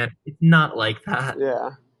hand in hand. It's not like that. yeah.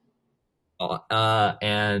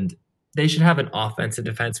 And they should have an offensive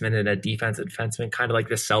defenseman and a defensive defenseman, kind of like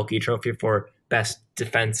the Selke Trophy for best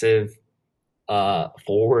defensive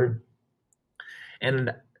forward.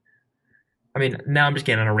 And I mean, now I'm just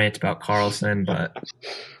getting on a rant about Carlson, but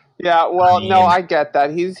Yeah, I well, no, mean, I get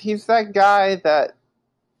that. He's that guy that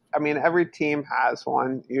I mean, every team has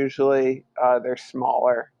one. Usually, they're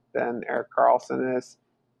smaller than Eric Carlson is,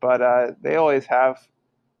 but they always have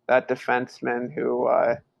that defenseman who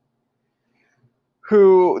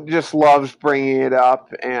just loves bringing it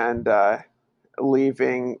up and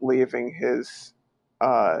leaving his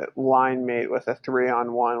line mate with a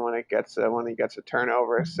 3-on-1 when he gets a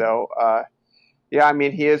turnover. So yeah, I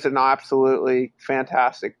mean he is an absolutely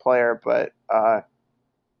fantastic player, but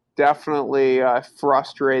definitely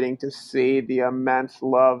frustrating to see the immense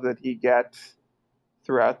love that he gets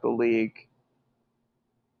throughout the league.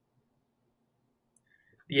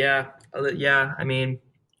 yeah. I mean,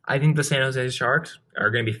 I think the San Jose Sharks are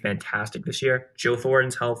going to be fantastic this year. Joe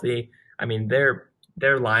Thornton's healthy. I mean, their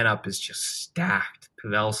lineup is just stacked.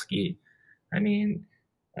 Pavelski. I mean,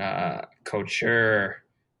 Couture,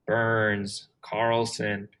 Burns,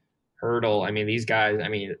 Carlson, Hurdle. I mean, these guys. I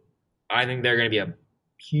mean, I think they're going to be a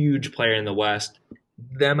huge player in the West.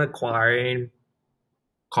 Them acquiring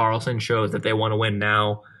Carlson shows that they want to win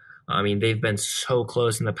now. I mean, they've been so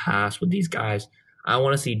close in the past with these guys. I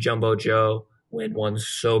want to see Jumbo Joe win one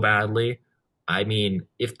so badly. I mean,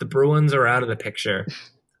 if the Bruins are out of the picture,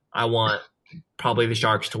 I want probably the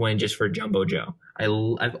Sharks to win just for Jumbo Joe.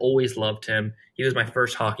 I've always loved him. He was my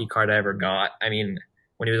first hockey card I ever got. I mean,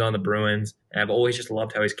 when he was on the Bruins, and I've always just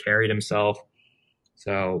loved how he's carried himself.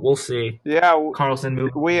 So we'll see. Yeah, Carlson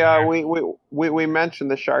moving we there. we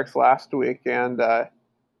mentioned the Sharks last week, and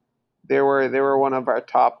they were one of our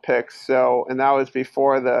top picks. So, and that was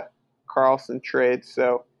before the Carlson trade.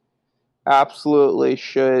 So, absolutely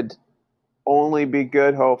should only be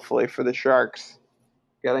good. Hopefully for the Sharks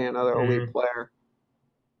getting another elite Mm. player.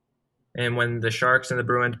 And when the Sharks and the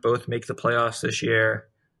Bruins both make the playoffs this year,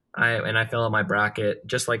 I fill out my bracket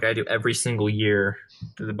just like I do every single year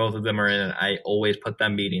that the both of them are in. I always put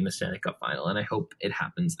them meeting the Stanley Cup final, and I hope it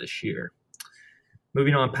happens this year.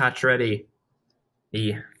 Moving on, Pacioretty,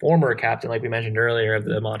 the former captain, like we mentioned earlier, of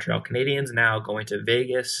the Montreal Canadiens, now going to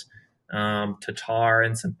Vegas, Tatar,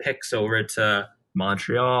 and some picks over to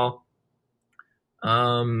Montreal.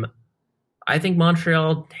 Um, I think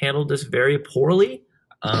Montreal handled this very poorly.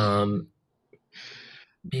 Um,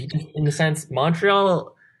 in the sense,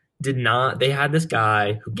 Montreal did not. They had this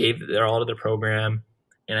guy who gave their all to the program,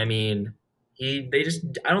 and I mean, they just.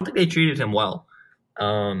 I don't think they treated him well.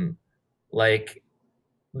 Um, like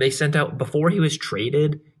they sent out before he was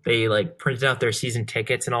traded. They like printed out their season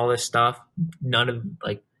tickets and all this stuff. None of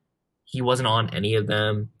like he wasn't on any of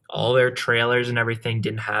them. All their trailers and everything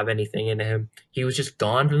didn't have anything in him. He was just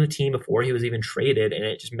gone from the team before he was even traded, and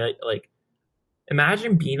it just meant like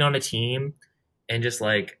imagine being on a team and just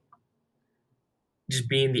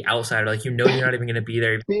being the outsider. Like you're not even going to be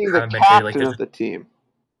there. If Being you the haven't been traded. Like captain this, of the team.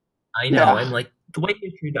 I know, Yeah. and like the way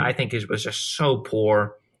he treated, I think, was just so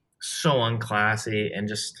poor, so unclassy, and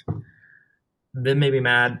just that made me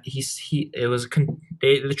mad.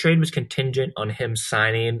 The trade was contingent on him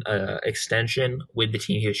signing a extension with the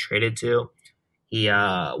team he was traded to. He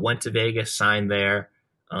went to Vegas, signed there.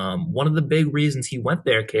 One of the big reasons he went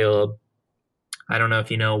there, Caleb, I don't know if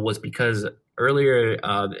you know, was because earlier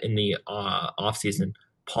in the offseason,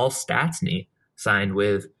 Paul Stastny signed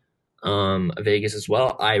with Vegas as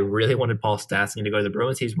well. I really wanted Paul Stastny to go to the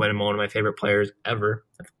Bruins. He's one of my favorite players ever.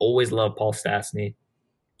 I've always loved Paul Stastny.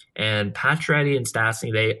 And Pacioretty and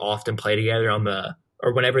Stastny, they often play together on the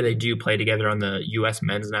or whenever they do play together on the U.S.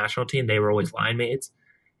 men's national team, they were always line mates,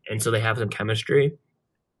 and so they have some chemistry.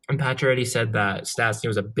 And Pacioretty said that Stastny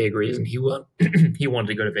was a big reason he wanted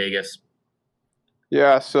to go to Vegas.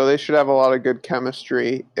 Yeah, so they should have a lot of good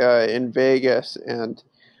chemistry in Vegas, and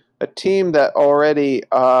a team that already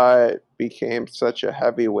became such a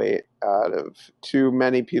heavyweight out of too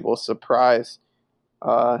many people's surprise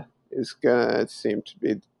uh, is gonna seem to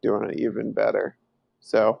be doing it even better.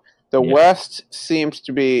 So the Yeah, West seems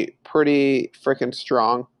to be pretty freaking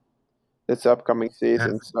strong this upcoming as,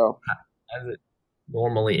 season. So as it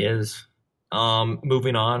normally is.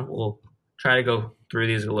 Moving on, we'll try to go through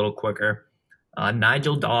these a little quicker.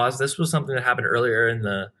 Nigel Dawes, this was something that happened earlier in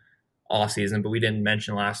the off season, but we didn't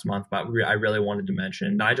mention last month. But I really wanted to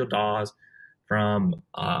mention Nigel Dawes from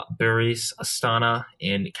Buris Astana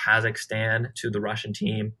in Kazakhstan to the Russian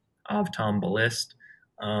team of Tom Balist.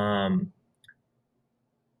 Um,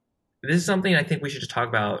 this is something I think we should just talk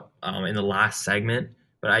about in the last segment.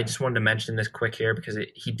 But I just wanted to mention this quick here because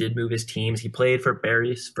he did move his teams. He played for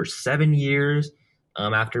Buris for 7 years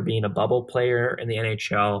after being a bubble player in the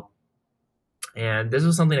NHL. And this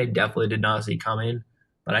was something I definitely did not see coming.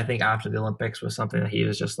 But I think after the Olympics was something that he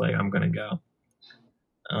was just like, I'm going to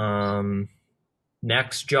go.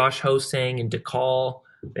 Next, Josh Hosang and DeCall.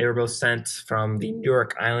 They were both sent from the New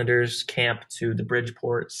York Islanders camp to the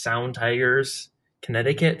Bridgeport Sound Tigers,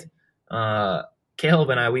 Connecticut. Caleb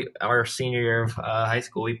and I, our senior year of high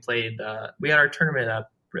school, we had our tournament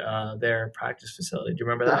at their practice facility. Do you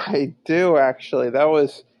remember that? I do actually. That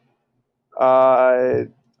was uh,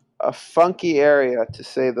 a funky area to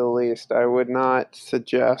say the least. I would not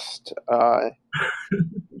suggest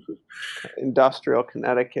industrial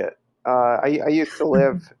Connecticut. I used to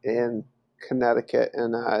live in Connecticut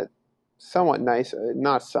in a somewhat nice,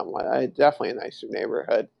 not somewhat, definitely a nicer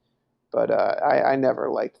neighborhood, but I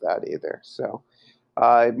never liked that either. So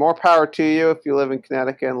more power to you if you live in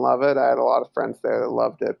Connecticut and love it. I had a lot of friends there that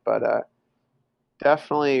loved it, but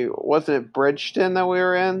definitely wasn't it Bridgeton that we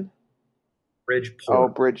were in? Oh,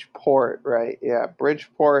 Bridgeport. Bridgeport, right? Yeah,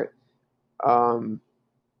 Bridgeport. Um,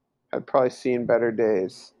 I've probably seen better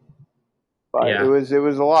days. But Yeah, it was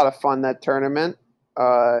a lot of fun that tournament,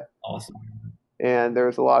 uh, awesome. and there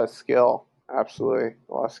was a lot of skill. Absolutely,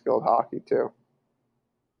 a lot of skilled hockey too.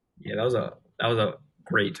 Yeah, that was a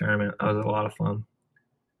great tournament. That was a lot of fun.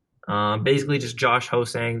 Basically, just Josh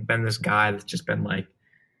Hosang been this guy that's just been like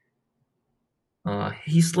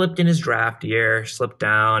he slipped in his draft year, slipped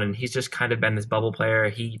down, and he's just kind of been this bubble player.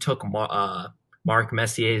 He took Mark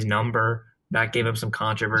Messier's number. That gave him some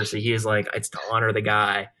controversy. He is like, it's to honor the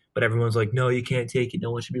guy, but everyone's like, no, you can't take it.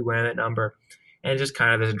 No one should be wearing that number, and just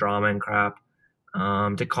kind of this drama and crap.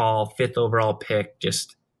 To call fifth overall pick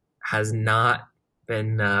just has not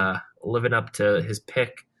been living up to his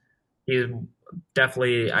pick. He's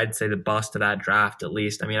definitely, I'd say, the bust of that draft at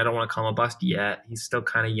least. I mean, I don't want to call him a bust yet. He's still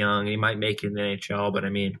kind of young. He might make it in the NHL, but I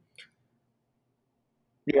mean,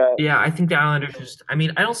 Yeah, yeah, I think the Islanders just. I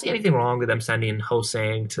mean, I don't see anything wrong with them sending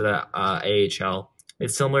Hosang to the AHL.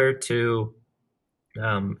 It's similar to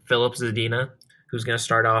Philip Zadina, who's going to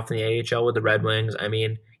start off in the AHL with the Red Wings. I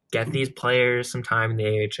mean, get these players some time in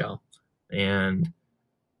the AHL and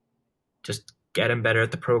just get them better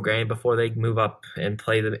at the program before they move up and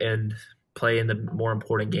play in the more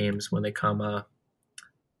important games when they come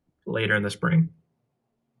later in the spring.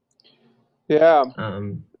 yeah.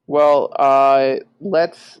 Um, Well,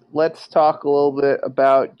 let's talk a little bit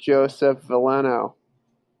about Joseph Valeno.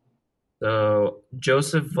 so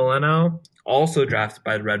Joseph Valeno, also drafted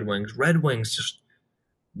by the Red Wings. Red Wings just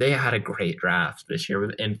they had a great draft this year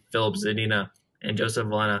in Philip Zadina and Joseph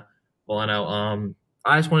Valeno. Valeno.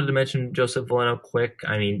 I just wanted to mention Joseph Valeno quick.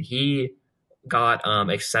 I mean, he got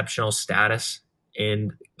exceptional status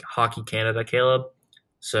in Hockey Canada, Caleb.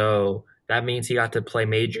 So that means he got to play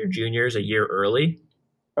major juniors a year early,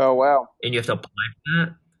 Oh wow. and you have to apply for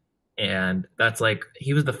that. And that's like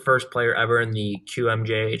he was the first player ever in the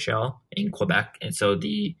QMJHL in Quebec, and so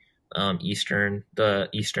the eastern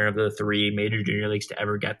of the three major junior leagues to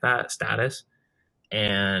ever get that status.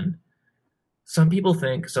 And some people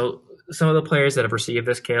think so. Some of the players that have received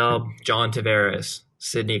this, Caleb, John Tavares,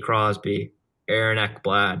 Sidney Crosby, Aaron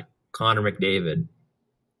Ekblad, Connor McDavid.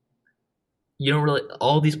 You don't really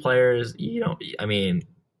all these players. You don't. I mean,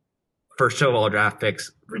 first of all, draft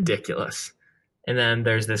picks ridiculous. And then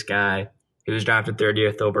there's this guy who was drafted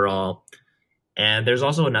 30th overall. And there's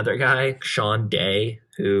also another guy, Sean Day,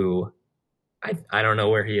 who I don't know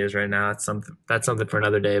where he is right now. That's something for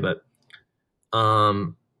another day. But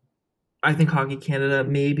um, I think Hockey Canada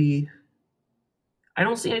maybe. I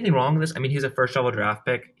don't see anything wrong with this. I mean, he's a first level draft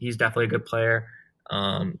pick. He's definitely a good player.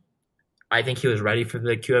 Um, I think he was ready for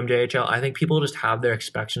the QMJHL. I think people just have their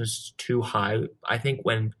expectations too high. I think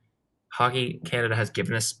when Hockey Canada has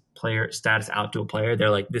given this player status out to a player, they're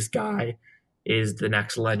like, this guy is the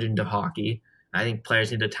next legend of hockey. I think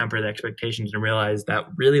players need to temper their expectations and realize that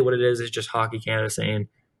really what it is just Hockey Canada saying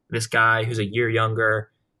this guy who's a year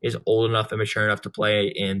younger is old enough and mature enough to play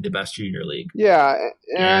in the best junior league. Yeah,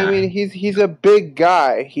 and I mean And he's a big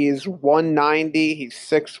guy. He's 190. He's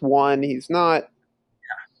 6'1".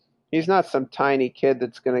 He's not some tiny kid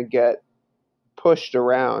that's going to get pushed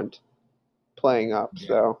around playing up. yeah,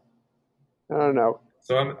 So I don't know.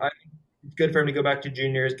 so it's good for him to go back to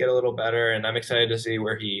juniors, get a little better, and I'm excited to see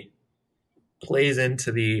where he plays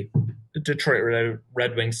into the Detroit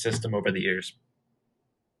Red Wings system over the years.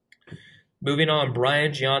 Moving on,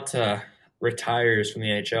 Brian Gionta retires from the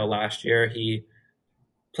NHL last year. He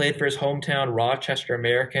played for his hometown Rochester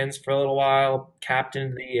Americans for a little while,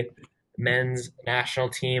 captained the men's national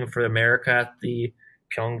team for America at the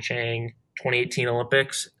Pyeongchang 2018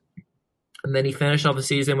 Olympics, and then he finished off the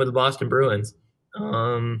season with the Boston Bruins.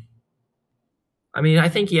 I mean, I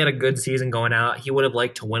think he had a good season going out. He would have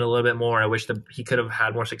liked to win a little bit more. I wish that he could have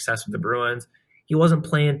had more success with the Bruins. He wasn't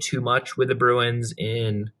playing too much with the Bruins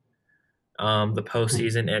in the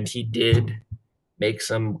postseason, and he did make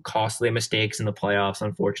some costly mistakes in the playoffs,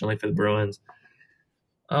 unfortunately for the Bruins.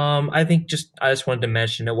 I just wanted to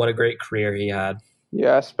mention it. What a great career he had.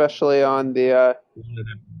 Yeah, especially on the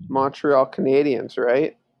Montreal Canadiens,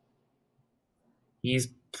 right? He's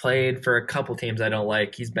played for a couple teams I don't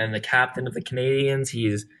like. He's been the captain of the Canadiens.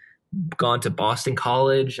 He's gone to Boston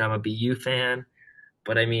College. I'm a BU fan.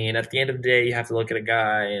 But I mean, at the end of the day, you have to look at a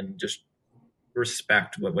guy and just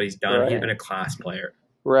respect what he's done. He's Right. been a class player.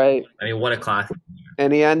 Right. I mean, what a class.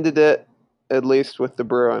 And he ended it at least with the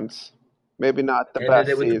Bruins. Maybe not the Ended best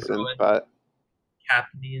it with the season, Bruins, but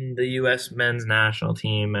captaining the U.S. men's national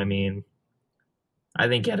team. I mean, I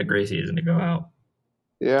think he had a great season to go out.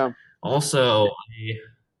 yeah. Also,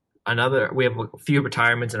 we have a few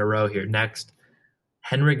retirements in a row here. Next,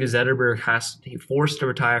 Henrik Zetterberg he forced to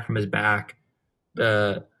retire from his back.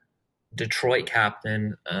 The Detroit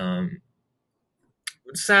captain.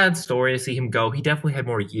 Sad story to see him go. He definitely had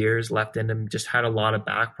more years left in him. Just had a lot of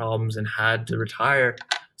back problems and had to retire.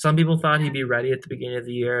 Some people thought he'd be ready at the beginning of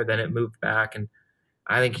the year. Then it moved back, and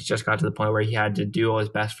I think he just got to the point where he had to do all his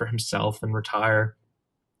best for himself and retire.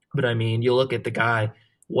 But I mean, you look at the guy.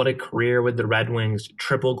 What a career with the Red Wings,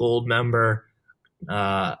 triple gold member.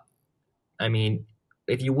 I mean,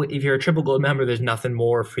 if you're a triple gold member, there's nothing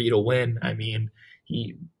more for you to win. I mean,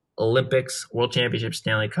 he Olympics, World Championship,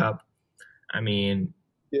 Stanley Cup. I mean,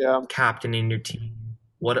 Yeah. captaining your team.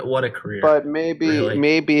 What a career, But maybe really.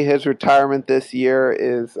 maybe his retirement this year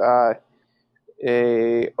is a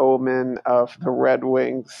omen of the Red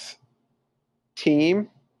Wings team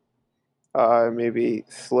maybe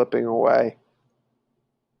slipping away.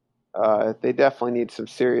 They definitely need some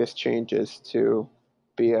serious changes to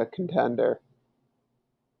be a contender.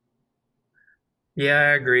 Yeah,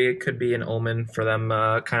 I agree. It could be an omen for them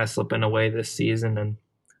kind of slipping away this season, and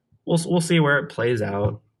we'll see where it plays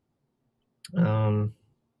out. Um,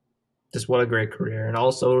 just what a great career, and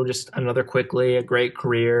also just another quickly a great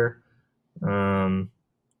career. Um,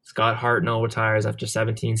 Scott Hartnell retires after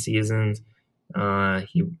 17 seasons.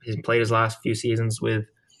 He's played his last few seasons with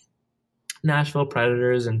Nashville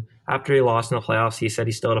Predators, and after he lost in the playoffs, he said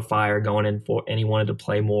he still had a fire going in for, and he wanted to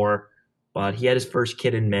play more. But he had his first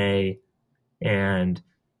kid in May, and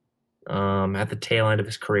at the tail end of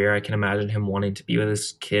his career, I can imagine him wanting to be with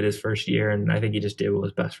his kid his first year, and I think he just did what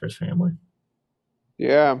was best for his family.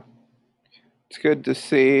 Yeah, it's good to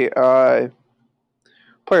see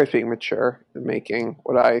players being mature and making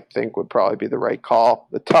what I think would probably be the right call.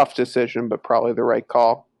 The tough decision, but probably the right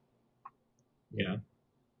call. Yeah.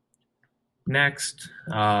 Next,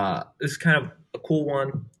 this is kind of a cool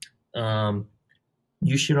one.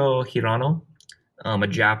 Yushiro Hirano, a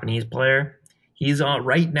Japanese player. He's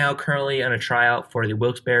right now currently on a tryout for the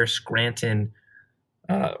Wilkes-Barre Scranton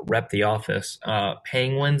Rep the Office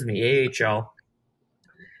Penguins in the AHL.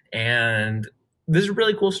 And this is a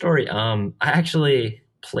really cool story. I actually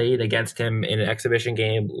played against him in an exhibition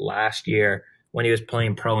game last year when he was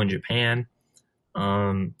playing pro in Japan.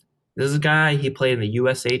 This is a guy, he played in the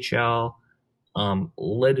USHL,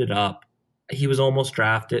 lit it up. He was almost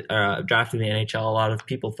drafted in the NHL. A lot of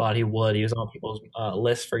people thought he would. He was on people's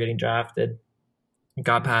lists for getting drafted.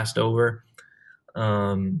 Got passed over.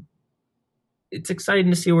 It's exciting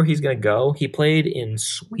to see where he's going to go. He played in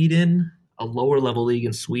Sweden, a lower level league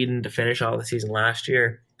in Sweden, to finish off the season last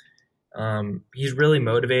year. He's really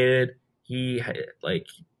motivated. He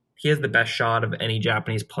has the best shot of any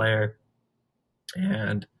Japanese player,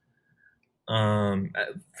 and Um,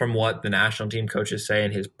 from what the national team coaches say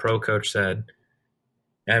and his pro coach said,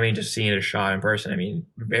 I mean, just seeing a shot in person, I mean,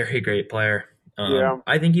 very great player. Yeah,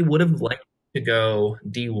 I think he would have liked to go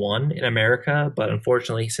D1 in America, but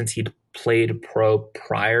unfortunately, since he'd played pro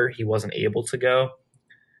prior, he wasn't able to go.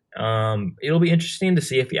 It'll be interesting to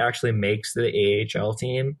see if he actually makes the AHL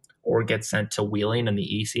team or gets sent to Wheeling in the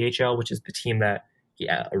ECHL, which is the team that he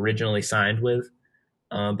originally signed with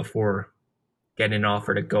before getting an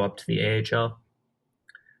offer to go up to the AHL.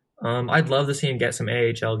 I'd love to see him get some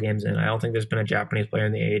AHL games in. I don't think there's been a Japanese player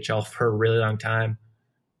in the AHL for a really long time,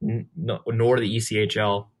 nor the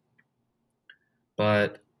ECHL.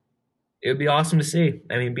 But it would be awesome to see.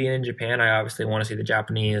 I mean, being in Japan, I obviously want to see the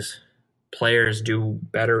Japanese players do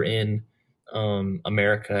better in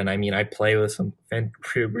America. And I mean, I play with some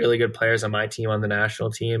really good players on my team, on the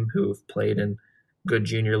national team, who've played in good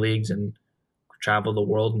junior leagues and traveled the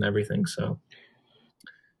world and everything. So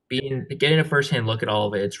being getting a firsthand look at all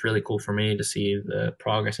of it, it's really cool for me to see the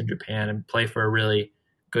progress in Japan and play for a really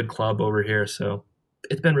good club over here. So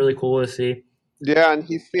it's been really cool to see. yeah, and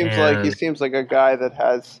he And seems like a guy that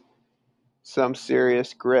has some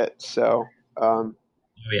serious grit. So, oh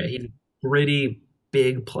yeah, he's a pretty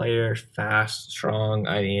big player, fast, strong.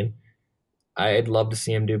 I mean, I'd love to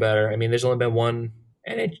see him do better. I mean, there's only been one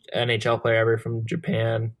NHL player ever from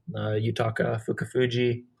Japan, Yutaka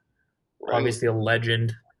Fukafuji, right obviously a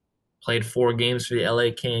legend. Played 4 games for the LA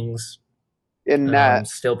Kings. in net.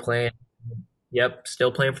 Still playing. Yep,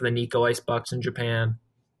 still playing for the Nico Ice Bucks in Japan.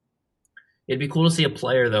 It'd be cool to see a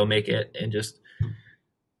player though make it, and just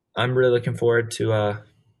I'm really looking forward to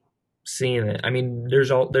seeing it. I mean, there's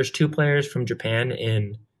 2 players from Japan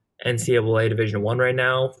in NCAA Division One right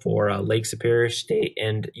now for Lake Superior State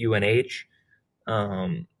and UNH.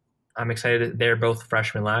 I'm excited. They're both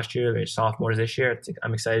freshmen last year. They're sophomores this year.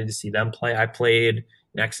 I'm excited to see them play. I played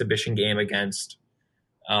an exhibition game against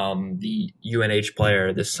the UNH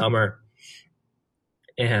player this summer,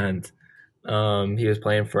 and he was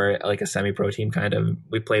playing for like a semi-pro team, kind of.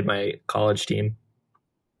 We played my college team,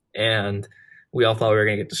 and we all thought we were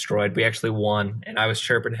going to get destroyed. We actually won, and I was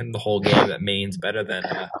chirping him the whole game that Maine's better than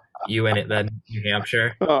UNH than New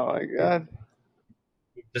Hampshire, Oh my god.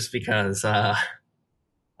 just because.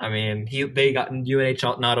 I mean, they got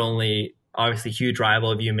UNH not only obviously huge rival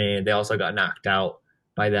of UMaine, they also got knocked out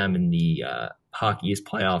by them in the Hockey East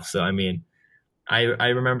playoffs. So I mean, I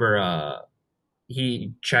remember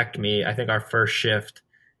he checked me. I think our first shift,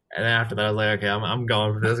 and then after that, I was like, okay, I'm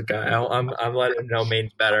going for this guy. I'm letting him know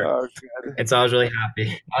Maine's better. Oh god. And so I was really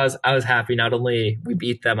happy. I was happy. Not only we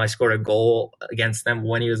beat them, I scored a goal against them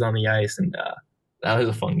when he was on the ice, and that was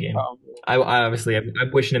a fun game. Um, I obviously I'm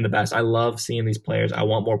wishing him the best. I love seeing these players. I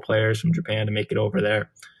want more players from Japan to make it over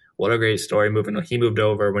there. What a great story! He moved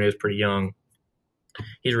over when he was pretty young.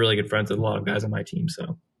 He's really good friends with a lot of guys on my team,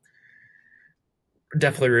 so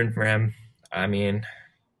definitely rooting for him. I mean,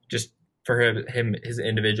 just for his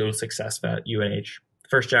individual success at UNH,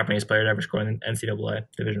 first Japanese player to ever score in NCAA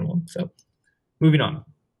Division One. So moving on.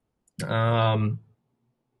 Um,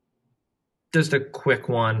 just a quick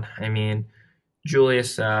one. I mean,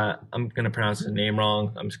 Julius, I'm going to pronounce his name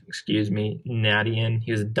wrong. Excuse me, Nadian.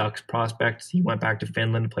 He was a Ducks prospect. He went back to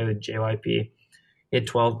Finland to play with JYP. He had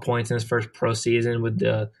 12 points in his first pro season with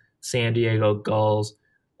the San Diego Gulls.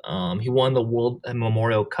 He won the World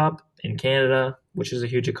Memorial Cup in Canada, which is a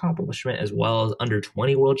huge accomplishment, as well as under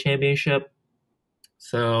 20 World Championship.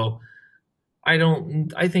 So I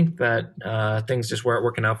think that things just weren't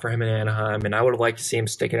working out for him in Anaheim, and I would have liked to see him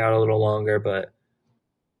stick it out a little longer, but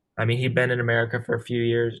I mean, he'd been in America for a few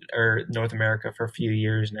years, or North America for a few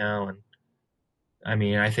years now, and I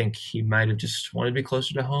mean, I think he might have just wanted to be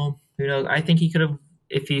closer to home. Who knows? I think he could have,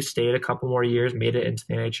 if he stayed a couple more years, made it into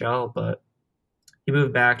the NHL. But he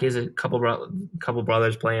moved back. He has a couple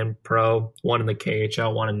brothers playing pro, one in the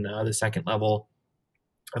KHL, one in the second level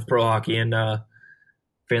of pro hockey in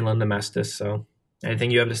Finland, Domestis. So,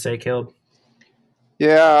 anything you have to say, Caleb?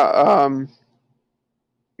 yeah.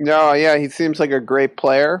 No. Yeah. He seems like a great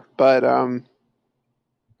player, but I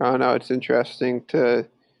don't know. It's interesting to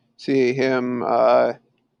see him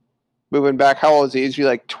moving back. How old is he? Is he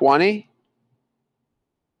like 20?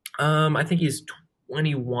 I think he's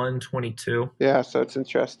 21, 22. Yeah. So it's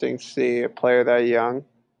interesting to see a player that young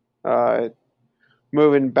uh,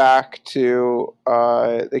 moving back to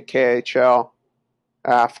the KHL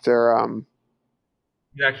after.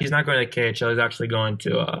 He's not going to KHL. He's actually going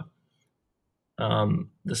to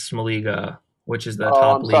the Smaliga, which is the Oh,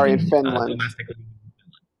 top I'm league sorry, in in Finland. domestic league.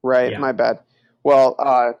 Right. Yeah, My bad. Well,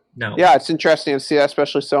 no, yeah, it's interesting to see that,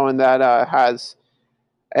 especially someone that has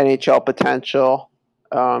NHL potential.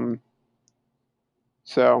 Um,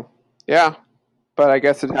 so. Yeah, but I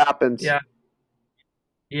guess it happens. Yeah,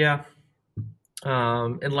 yeah.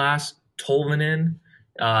 And last, Tolvanen,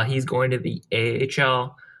 he's going to the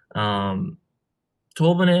AHL. Um,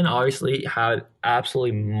 Tolvanen obviously had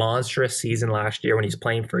absolutely monstrous season last year when he's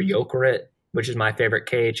playing for Jokerit, which is my favorite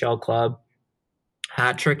KHL club.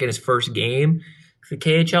 Hat trick in his first game. The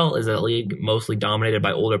KHL is a league mostly dominated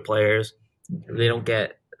by older players. They don't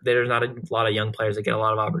get there's not a lot of young players that get a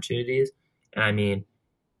lot of opportunities. And I mean,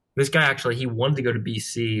 this guy actually he wanted to go to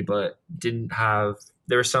BC, but didn't have.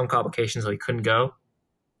 There were some complications, so he couldn't go.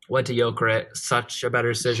 Went to Jokerit, such a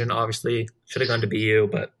better decision. Obviously, should have gone to BU,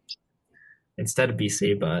 but instead of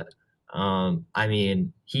BC. But I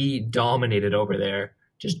mean, he dominated over there,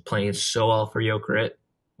 just playing so well for Jokerit.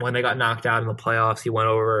 When they got knocked out in the playoffs, he went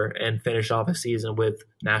over and finished off a season with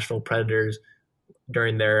Nashville Predators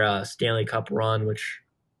during their Stanley Cup run, which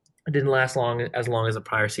didn't last long as the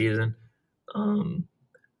prior season. Um,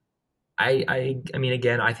 I mean,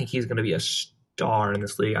 again, I think he's going to be a star in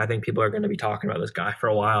this league. I think people are going to be talking about this guy for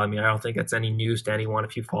a while. I mean, I don't think it's any news to anyone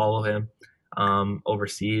if you follow him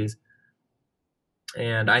overseas.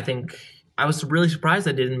 And I think I was really surprised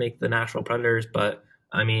I didn't make the Nashville Predators, but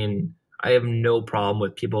I mean, I have no problem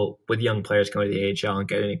with people with young players going to the AHL and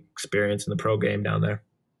getting experience in the pro game down there.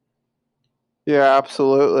 Yeah,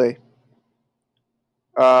 absolutely.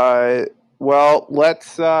 Uh, well,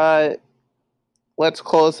 let's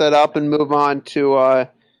close that up and move on to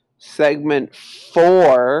segment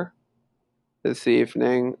 4 this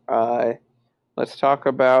evening. Let's talk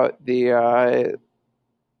about the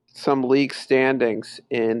some league standings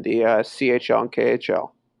in the CHL and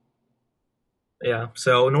KHL. Yeah.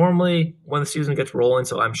 So normally when the season gets rolling,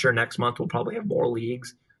 so I'm sure next month we'll probably have more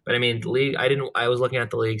leagues. But I mean, the league. I was looking at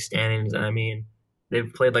the league standings, and I mean,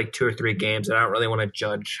 they've played like 2 or 3 games, and I don't really want to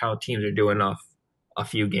judge how teams are doing off a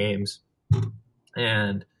few games.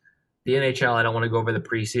 And the NHL, I don't want to go over the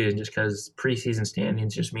preseason just because preseason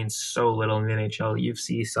standings just means so little in the NHL. You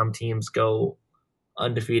see some teams go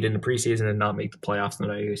undefeated in the preseason and not make the playoffs in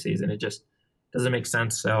the regular season. It just doesn't make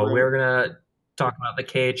sense. So Right. we're gonna talk about the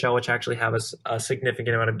KHL, which actually have a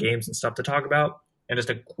significant amount of games and stuff to talk about, and just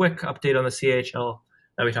a quick update on the CHL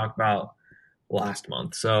that we talked about last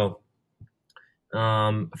month. So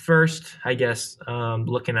first, I guess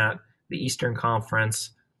looking at the Eastern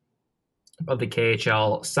Conference of the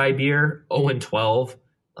KHL, Sibir 0-12,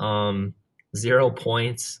 0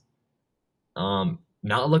 points.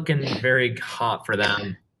 Not looking very hot for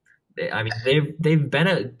them. I mean, they've been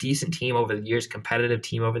a decent team over the years, competitive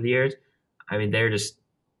team over the years. I mean, they're just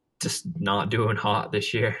not doing hot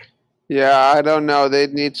this year. Yeah, I don't know.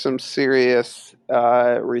 They'd need some serious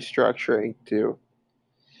restructuring to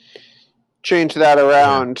change that Yeah,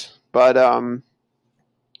 around. But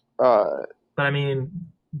but I mean,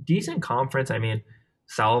 decent conference. I mean,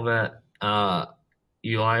 Salva,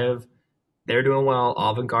 Ulayev, they're doing well.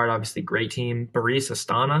 Avantgarde, obviously, great team. Boris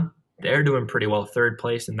Astana, they're doing pretty well, third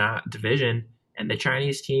place in that division. And the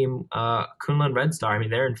Chinese team, Kunlun Red Star, I mean,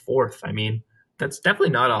 they're in fourth. I mean, that's definitely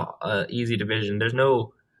not a easy division. There's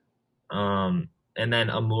no, and then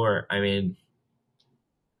Amur. I mean,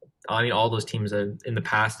 all those teams in the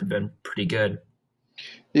past have been pretty good,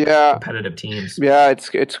 yeah, competitive teams. yeah,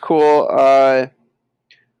 it's cool.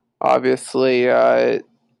 Obviously, I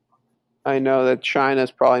know that China's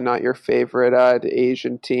probably not your favorite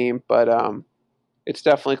Asian team, but it's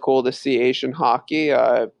definitely cool to see Asian hockey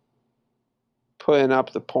putting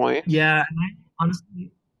up the points. Yeah, and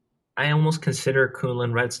honestly, I almost consider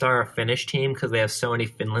Kunlun Red Star a Finnish team because they have so many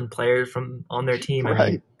Finland players from on their team. I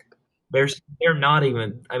Right. mean, they're not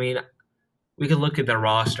even. I mean, we could look at their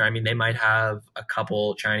roster. I mean, they might have a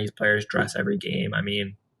couple Chinese players dress every game. I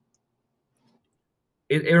mean,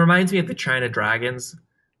 it reminds me of the China Dragons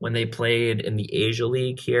when they played in the Asia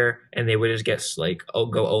League here, and they would just get like go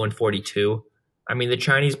 0-42. I mean, the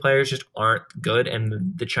Chinese players just aren't good,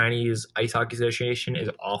 and the Chinese Ice Hockey Association is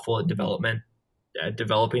awful at developing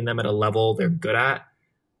them at a level they're good at.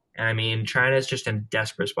 And I mean, China is just in a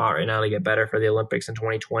desperate spot right now to get better for the Olympics in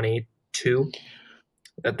 2022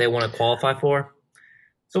 that they want to qualify for.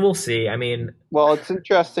 So we'll see. I mean, Well, it's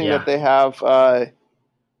interesting that yeah, they have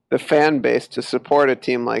the fan base to support a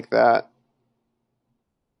team like that.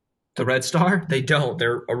 the Red Star, they don't.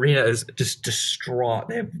 Their arena is just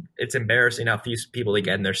distraught. It's embarrassing how few people they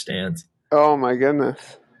get in their stands. Oh my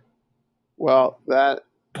goodness. Well, that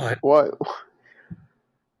But what?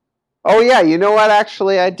 Oh yeah, you know what?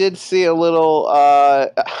 Actually, I did see a little a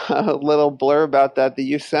little blurb about that that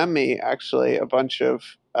you sent me actually a bunch of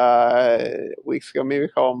weeks ago, maybe a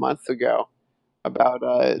couple months ago, about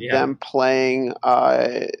yeah, them playing.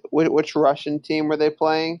 Which Russian team were they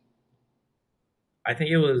playing? I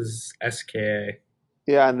think it was SKA.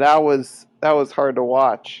 Yeah, and that was hard to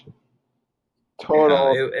watch. Yeah,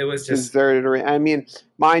 Total it was just deserted arena. I mean,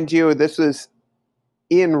 mind you, this was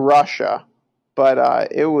in Russia,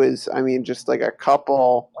 but it was, I mean, just like a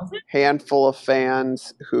couple was it? handful of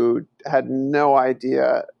fans who had no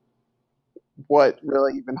idea what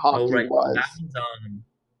really even Oh hockey right, that was. was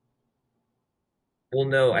well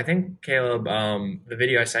no, I think Caleb the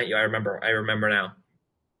video I sent you I remember now.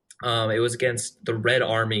 It was against the Red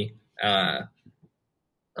Army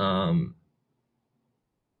um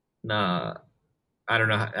uh I don't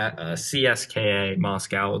know CSKA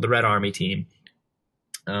Moscow, the Red Army team.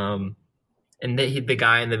 Um and the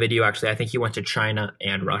guy in the video actually I think he went to China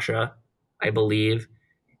and Russia, I believe.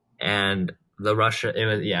 And the Russia it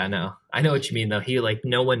was yeah, no. I know what you mean though. He like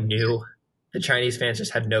no one knew. The Chinese fans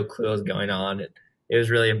just had no clue what was going on. It was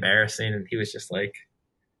really embarrassing and he was just like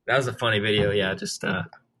that was a funny video, yeah, just the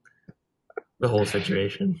whole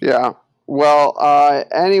situation. Yeah. Well,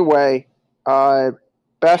 anyway, uh,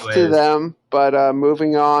 best to Anyways, them. But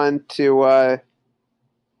moving on to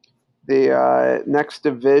the next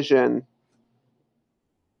division.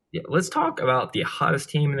 yeah, let's talk about the hottest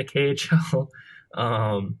team in the KHL,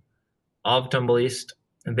 um, Avtombil East.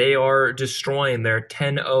 They are destroying their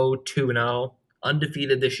 10-0-2-0,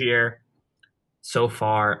 undefeated this year so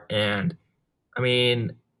far. And I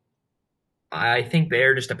mean, I think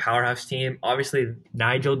they're just a powerhouse team. Obviously,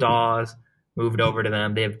 Nigel Dawes moved over to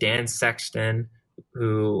them. They have Dan Sexton,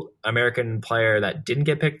 who American player that didn't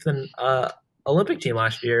get picked for the Olympic team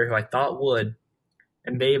last year, who I thought would,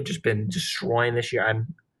 and they have just been destroying this year.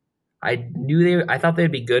 I thought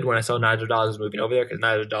they'd be good when I saw Nigel Dawes was moving over there because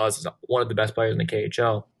Nigel Dawes is one of the best players in the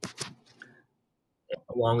KHL,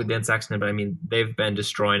 along with Dan Sexton. But I mean, they've been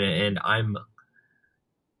destroying it, and I'm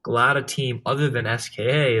glad a team other than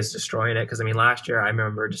SKA is destroying it because I mean, last year I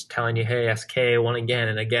remember just telling you, "Hey, SKA won again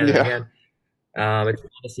and again and Yeah. again." It's fun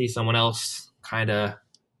to see someone else kind of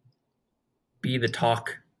be the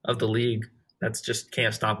talk of the league that's just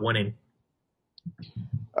can't stop winning.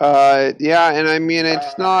 Yeah, and I mean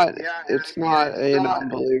it's not an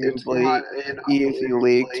unbelievably easy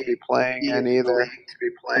league to be playing in either.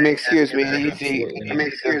 I mean, excuse me, an Absolutely not.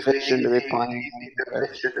 easy division to be playing in either.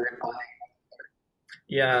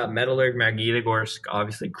 Yeah, Metallurg Magnitogorsk,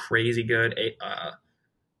 obviously crazy good.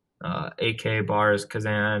 AK Bars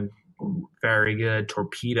Kazan, very good.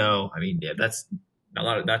 Torpedo, I mean, yeah, that's a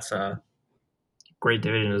lot. That's a great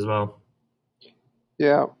division as well.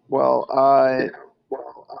 Yeah, well,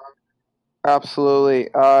 absolutely.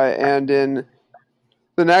 And in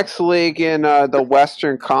the next league in the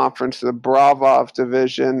Western Conference, the Bravov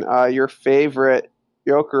division, your favorite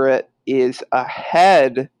Jokerit is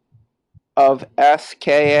ahead of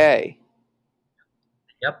SKA.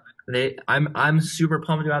 Yep. I'm super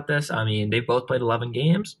pumped about this. I mean, they both played 11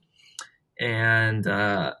 games, and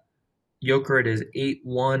Jokerit is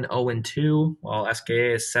 8-1 0-2, while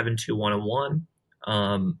SKA is 7-2 1-1.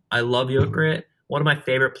 I love Jokerit. One of my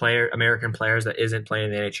favorite American players that isn't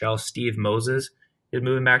playing in the NHL, Steve Moses, is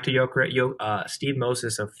moving back to Jokerit. Steve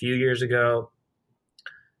Moses a few years ago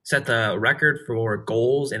set the record for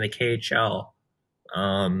goals in the KHL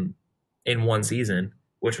um, in one season,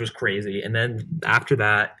 which was crazy. And then after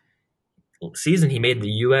that season, he made the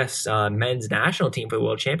U.S. Men's national team for the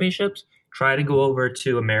World Championships. Tried to go over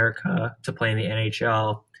to America to play in the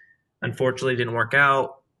NHL. Unfortunately, didn't work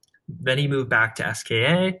out. Then he moved back to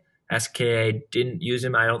SKA. SKA didn't use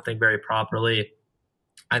him, I don't think, very properly.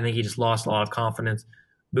 I think he just lost a lot of confidence.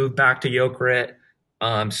 Moved back to Jokerit.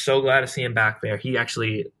 I'm so glad to see him back there. He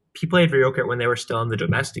played for Jokerit when they were still in the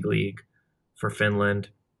domestic league for Finland.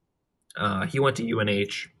 He went to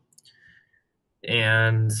UNH,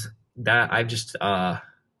 and that I've just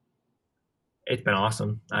it's been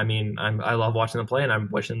awesome. I mean, I love watching them play, and I'm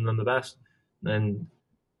wishing them the best. And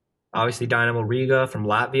obviously, Dynamo Riga from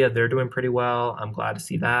Latvia, they're doing pretty well. I'm glad to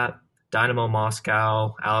see that. Dynamo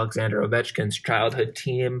Moscow, Alexander Ovechkin's childhood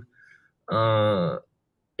team, uh,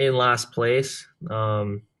 in last place.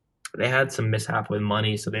 They had some mishap with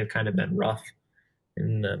money, so they've kind of been rough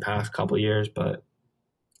in the past couple years, but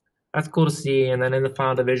that's cool to see. And then in the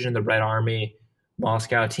final division, the Red Army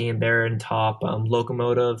Moscow team, they're in top. Um,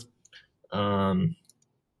 Locomotive,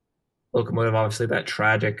 obviously, that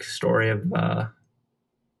tragic story of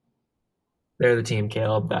they're the team,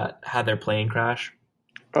 Caleb, that had their plane crash.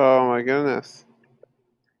 Oh my goodness.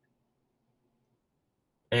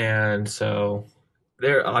 And so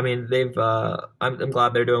I mean, I'm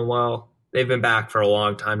glad they're doing well. They've been back for a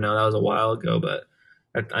long time now. That was a while ago, but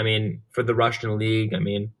I mean, for the Russian league, I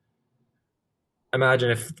mean, imagine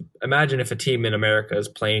if a team in America is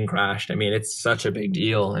plane crashed. I mean, it's such a big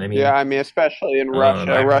deal. And I Yeah, mean, I mean, especially in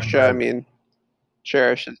Russia. I Russia, I remember, mean,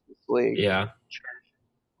 cherishes this league. yeah,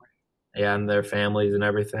 yeah, and their families and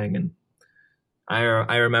everything. And I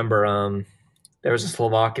remember there was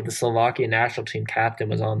the Slovakian national team captain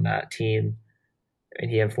was on that team,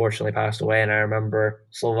 and he unfortunately passed away. And I remember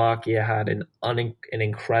Slovakia had an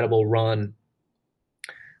incredible run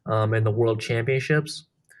in the World Championships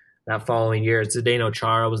that following year. Zdeno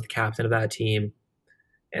Chara was the captain of that team,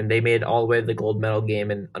 and they made it all the way to the gold medal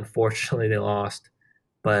game, and unfortunately they lost.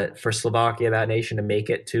 But for Slovakia, that nation, to make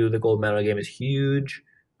it to the gold medal game is huge,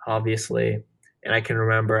 obviously. And I can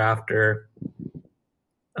remember after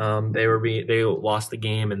they lost the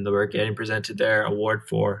game and they were getting presented their award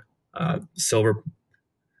for silver.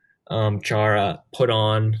 Chara put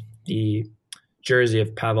on the jersey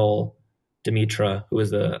of Pavel Dimitra, who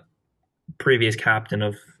was the previous captain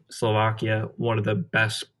of Slovakia, one of the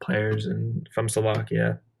best players from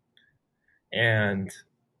Slovakia, and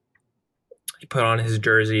he put on his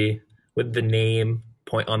jersey with the name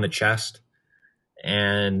point on the chest,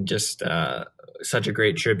 and just such a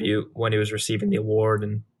great tribute when he was receiving the award.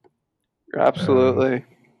 And um, Absolutely.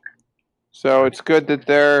 So it's good that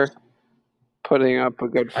they're putting up a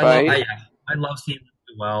good I love, fight. I love seeing them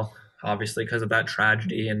do well, obviously because of that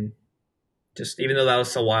tragedy, and just even though that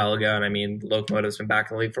was so while ago, and I mean, Locomotive's been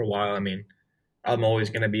back in the league for a while. I mean, I'm always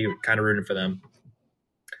going to be kind of rooting for them.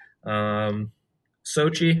 Um,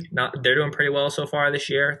 Sochi, not they're doing pretty well so far this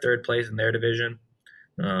year, third place in their division.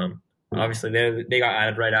 Obviously, they got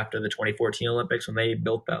added right after the 2014 Olympics when they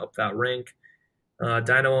built that rink.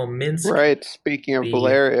 Dynamo Minsk, Right. Speaking of the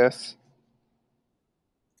Belarus.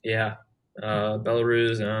 yeah,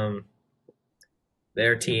 Belarus,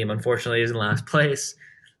 their team unfortunately is in last place.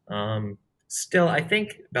 Still, I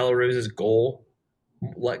think Belarus's goal,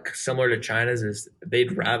 like similar to China's, is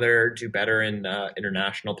they'd rather do better in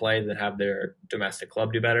international play than have their domestic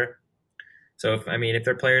club do better. So if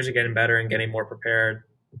their players are getting better and getting more prepared,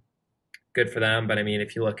 good for them. But I mean,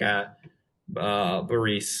 if you look at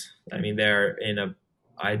Baris, I mean they're in a,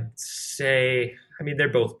 I'd say, I mean they're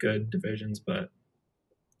both good divisions, but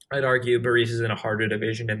I'd argue Baris is in a harder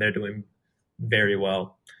division and they're doing very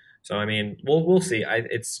well. So I mean, we'll see.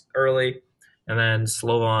 It's early, and then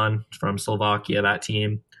Slovan from Slovakia, that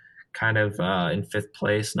team, kind of in fifth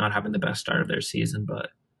place, not having the best start of their season, but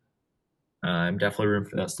I'm definitely rooting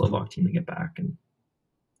for that Slovak team to get back. And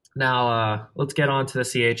now let's get on to the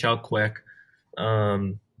CHL quick.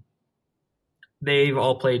 Um, they've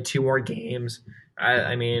all played two more games.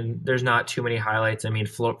 I mean, there's not too many highlights. I mean,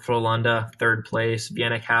 Frölunda, third place,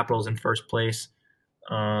 Vienna Capitals in first place.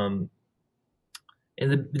 Um, in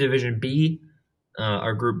the Division B,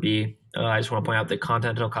 or Group B, I just want to point out the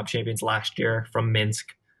Continental Cup champions last year from Minsk,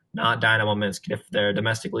 not Dynamo Minsk, if they're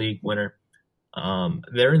domestic league winner.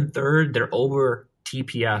 They're in third. They're over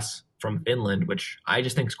TPS from Finland, which I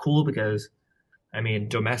just think is cool because, I mean,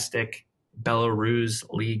 domestic Belarus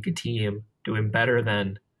league team doing better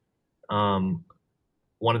than um,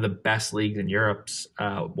 one of the best leagues in Europe's,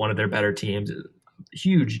 one of their better teams.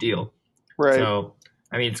 Huge deal. Right. So,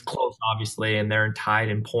 I mean, it's close, obviously, and they're tied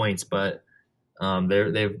in points, but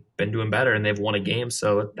they've been doing better and they've won a game.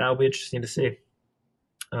 So that'll be interesting to see.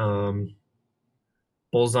 Um,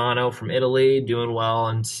 Bolzano from Italy doing well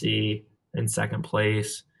and see in second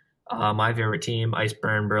place. My favorite team,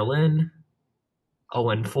 Iceburn Berlin,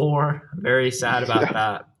 0-4. Very sad about Yeah.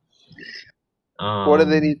 that. What do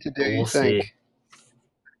they need to do, But you we'll see. think?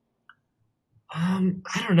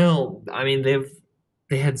 I don't know. I mean,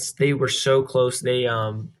 they were so close. They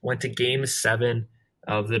went to Game 7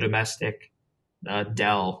 of the domestic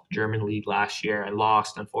Dell German league last year and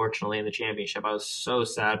lost, unfortunately, in the championship. I was so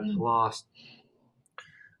sad when they lost.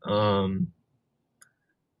 Um,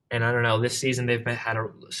 and I don't know. This season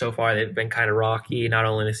so far they've been kind of rocky, not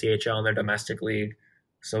only in the CHL and their domestic league.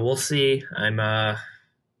 So we'll see.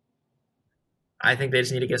 I think they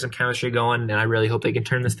just need to get some chemistry going, and I really hope they can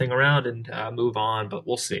turn this thing around and move on. But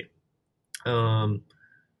we'll see. Um,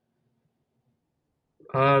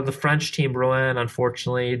 the French team Rouen,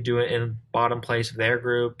 unfortunately, do it in bottom place of their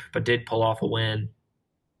group, but did pull off a win.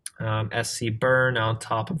 SC Bern on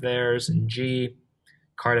top of theirs in G.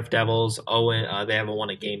 Cardiff Devils, Owen, they haven't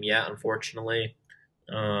won a game yet, unfortunately.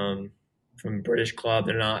 From British club,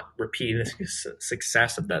 they're not repeating the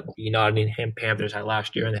success of that the Nottingham Panthers had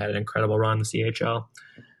last year, and they had an incredible run in the CHL.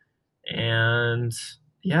 And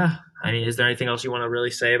yeah, I mean, is there anything else you want to really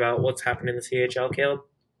say about what's happening in the CHL, Caleb?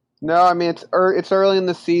 No, I mean it's early in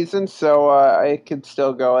the season, so it could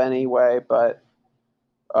still go anyway. But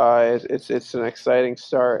it's an exciting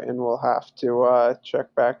start, and we'll have to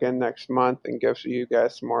check back in next month and give you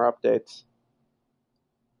guys some more updates.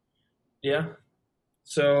 Yeah.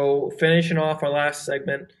 So finishing off our last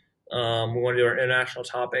segment, we want to do our international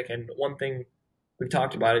topic, and one thing we've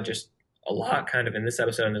talked about it just a lot, kind of in this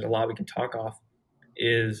episode, and there's a lot we can talk off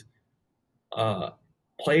is uh,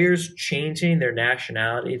 players changing their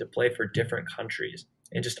nationality to play for different countries,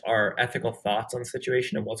 and just our ethical thoughts on the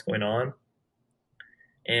situation and what's going on.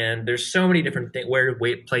 And there's so many different things where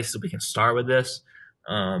places we can start with this.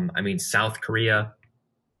 I mean, South Korea.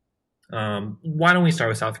 Why don't we start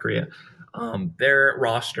with South Korea? Their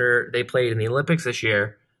roster, they played in the Olympics this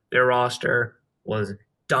year. Their roster was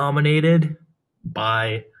dominated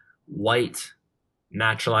by white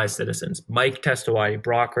naturalized citizens. Mike Testaway,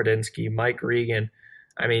 Brock Radinsky, Mike Regan,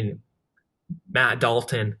 I mean, Matt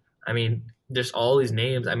Dalton. I mean, just all these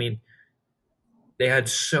names. I mean, they had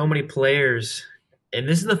so many players. And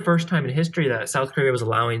this is the first time in history that South Korea was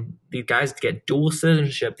allowing these guys to get dual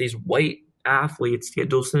citizenship, these white athletes to get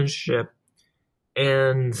dual citizenship.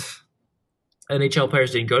 And NHL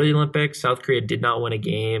players didn't go to the Olympics. South Korea did not win a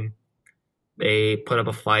game. They put up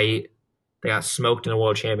a fight. They got smoked in the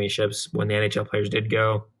World Championships when the NHL players did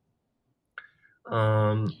go.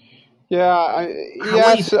 Um,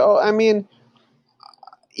 Yeah. So I mean,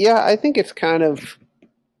 yeah, I think it's kind of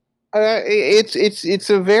it's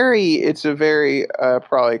a very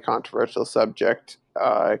probably controversial subject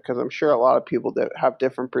because I'm sure a lot of people that have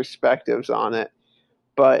different perspectives on it.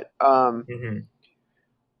 But mm-hmm.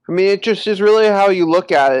 I mean, it just is really how you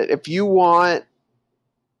look at it. If you want,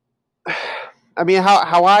 I mean, how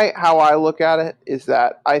I look at it is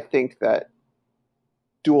that I think that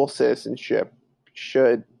dual citizenship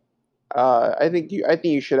should. I think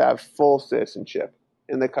you should have full citizenship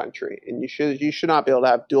in the country, and you should not be able to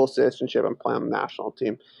have dual citizenship and play on the national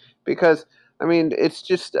team, because I mean it's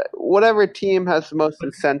just whatever team has the most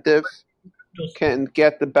incentive can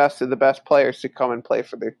get the best of the best players to come and play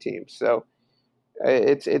for their team. So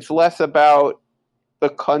it's less about the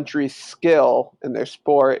country's skill in their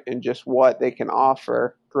sport and just what they can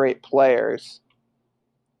offer great players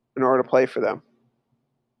in order to play for them.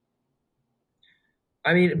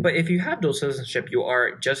 I mean, but if you have dual citizenship, you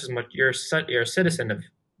are just as much you're a citizen of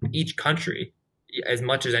each country as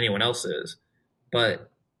much as anyone else is. But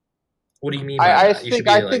what do you mean by that? You should be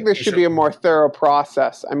I think like there you should should. be a more thorough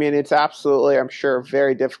process. I mean, it's absolutely, I'm sure,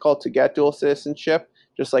 very difficult to get dual citizenship,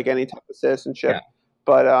 just like any type of Yeah, citizenship.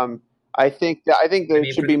 But I think I there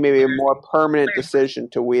mean should for be these maybe a players, more permanent players decision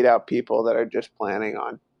to weed out people that are just planning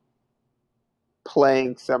on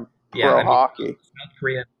playing some yeah, pro I mean hockey.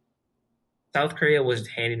 South Korea was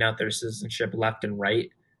handing out their citizenship left and right.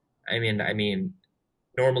 I mean,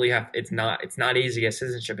 normally it's not easy to get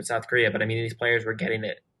citizenship in South Korea, but I mean these players were getting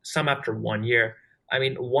it some after 1 year. I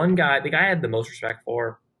mean, the guy I had the most respect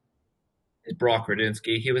for is Brock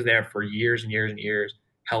Radinsky. He was there for years and years and years,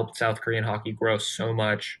 helped South Korean hockey grow so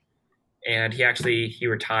much, and he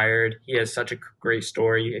retired. He has such a great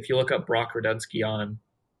story. If you look up Brock Radinsky on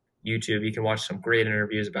YouTube, you can watch some great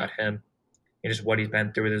interviews about him and just what he's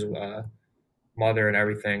been through with his mother and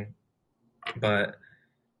everything. But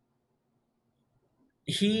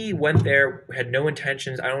he went there, had no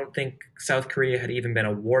intentions. I don't think South Korea had even been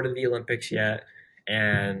awarded the Olympics yet,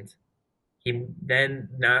 and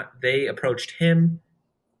they approached him.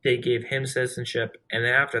 They gave him citizenship, and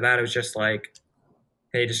then after that, it was just like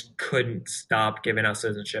they just couldn't stop giving out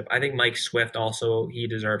citizenship. I think Mike Swift also he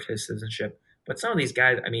deserved his citizenship, but some of these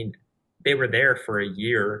guys, I mean, they were there for a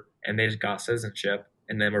year and they just got citizenship,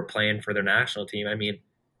 and then were playing for their national team. I mean,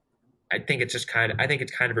 I think it's kind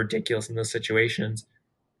of ridiculous in those situations.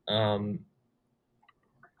 Um,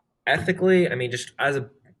 ethically, I mean, just as a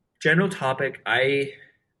general topic, I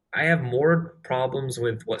have more problems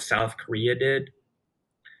with what South Korea did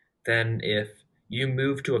than if you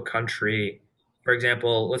move to a country. For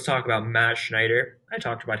example, let's talk about Matt Schneider. I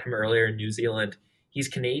talked about him earlier in New Zealand. He's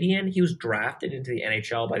Canadian. He was drafted into the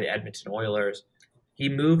NHL by the Edmonton Oilers. He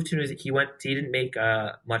moved to New Zealand. He didn't make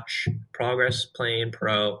much progress playing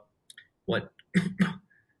pro. Went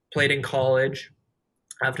played in college.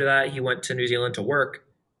 After that, he went to New Zealand to work,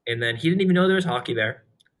 and then he didn't even know there was hockey there.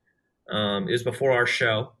 It was before our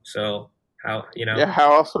show, so how Yeah,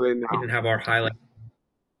 how else would they he know? didn't have our highlight.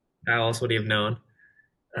 How else would he have known?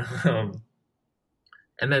 Um,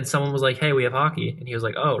 and then someone was like, "Hey, we have hockey," and he was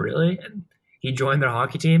like, "Oh, really?" And he joined their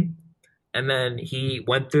hockey team, and then he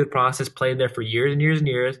went through the process, played there for years and years and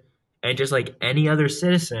years, and just like any other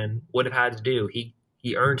citizen would have had to do, he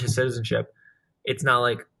earned his citizenship. It's not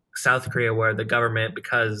like South Korea where the government,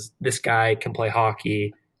 because this guy can play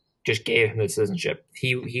hockey, just gave him the citizenship.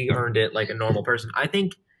 He earned it like a normal person. I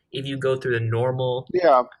think if you go through the normal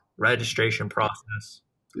Yeah, registration process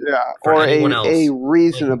yeah, for or anyone a else, like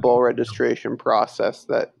reasonable registration process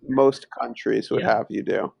that most countries would yeah, have you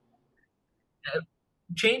do.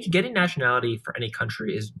 change getting nationality for any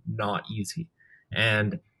country is not easy.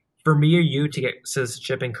 And for me or you to get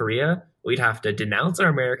citizenship in Korea, we'd have to denounce our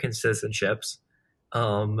American citizenships,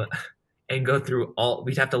 um, and go through all.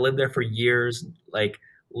 We'd have to live there for years, like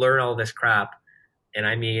learn all this crap. And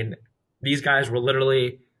I mean, these guys were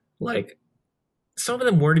literally like some of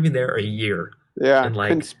them weren't even there a year, Yeah, and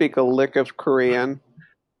couldn't like speak a lick of Korean.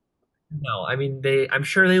 no, I mean they. I'm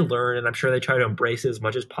sure they learn, and I'm sure they try to embrace it as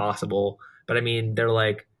much as possible. But I mean, they're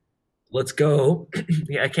like, let's go.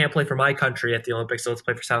 I can't play for my country at the Olympics, so let's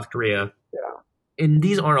play for South Korea. Yeah, And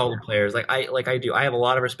these aren't all the players. I do. I have a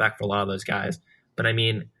lot of respect for a lot of those guys. But I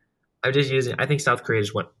mean, I'm just using. I think South Korea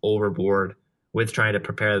just went overboard with trying to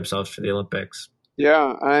prepare themselves for the Olympics.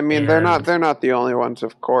 yeah. I mean, And they're not the only ones,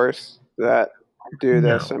 of course, that do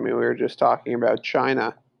this. I no, mean, we were just talking about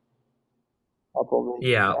China a couple minutes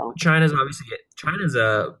yeah, ago. China's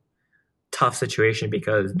a tough situation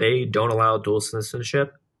because they don't allow dual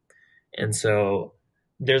citizenship, and so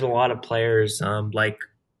there's a lot of players, like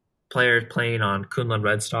players playing on Kunlun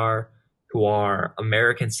Red Star who are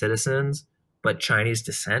American citizens but Chinese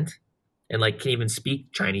descent and like can even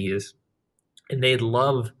speak Chinese, and they'd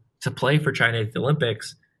love to play for China at the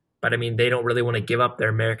Olympics, but I mean they don't really want to give up their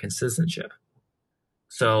American citizenship.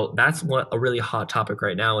 So that's what a really hot topic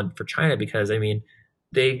right now, and for China because I mean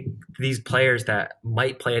they these players that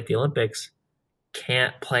might play at the Olympics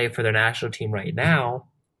can't play for their national team right now,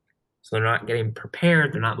 so they're not getting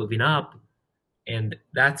prepared, they're not moving up, and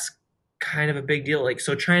that's kind of a big deal. Like,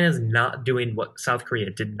 so China's not doing what South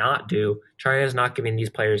Korea did not do. China's not giving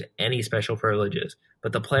these players any special privileges,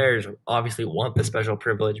 but the players obviously want the special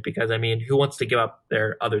privilege because I mean, who wants to give up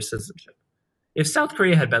their other citizenship? If South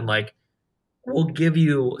Korea had been like, we'll give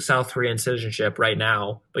you South Korean citizenship right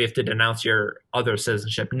now, but you have to denounce your other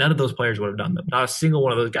citizenship. None of those players would have done them. Not a single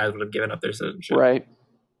one of those guys would have given up their citizenship. Right,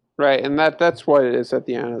 right, and that's what it is at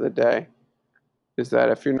the end of the day. Is that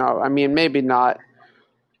if you're not, I mean, maybe not,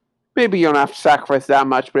 maybe you don't have to sacrifice that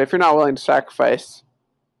much, but if you're not willing to sacrifice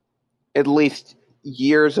at least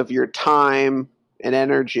years of your time and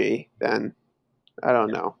energy, then I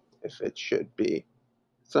don't know if it should be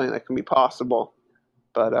something that can be possible.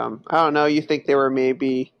 But I don't know. You think they were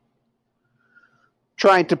maybe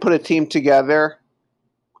trying to put a team together,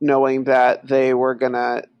 knowing that they were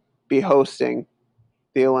gonna be hosting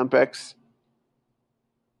the Olympics?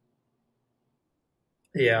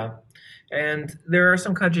 Yeah. And there are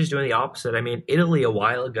some countries doing the opposite. I mean, Italy a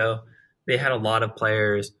while ago, they had a lot of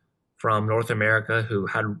players from North America who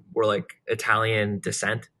had were like Italian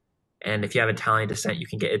descent. And if you have Italian descent, you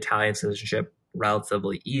can get Italian citizenship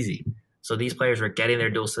relatively easy. So these players were getting their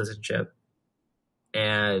dual citizenship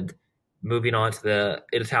and moving on to the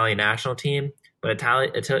Italian national team. But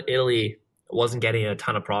Italy wasn't getting a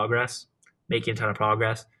ton of progress, making a ton of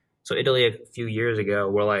progress. So Italy a few years ago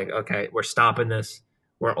were like, okay, we're stopping this.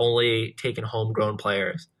 We're only taking homegrown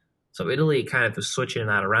players. So Italy kind of was switching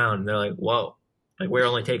that around. And they're like, whoa, like we're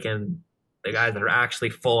only taking the guys that are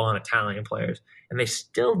actually full on Italian players. And they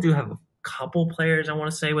still do have a couple players, I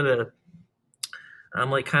want to say, with a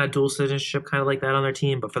like kind of dual citizenship, kind of like that on their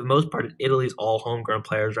team. But for the most part, Italy's all homegrown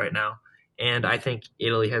players right now, and I think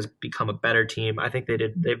Italy has become a better team. I think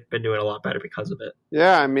they've been doing a lot better because of it.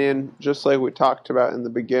 Yeah, I mean, just like we talked about in the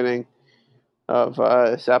beginning of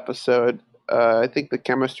this episode, I think the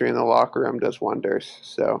chemistry in the locker room does wonders.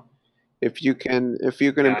 So if you can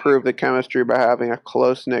Yeah, improve the chemistry by having a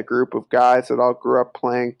close knit group of guys that all grew up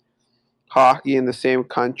playing hockey in the same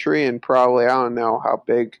country, and probably I don't know how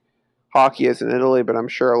big hockey is in Italy, but I'm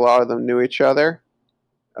sure a lot of them knew each other.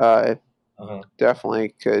 It uh-huh. definitely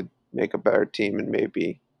could make a better team and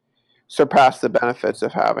maybe surpass the benefits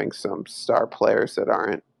of having some star players that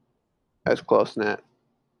aren't as close knit.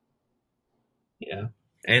 Yeah,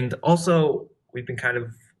 and also we've been kind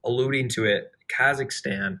of alluding to it.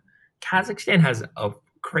 Kazakhstan has a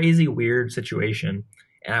crazy weird situation,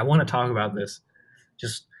 and I want to talk about this.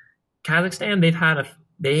 Just Kazakhstan,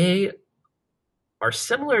 they are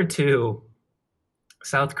similar to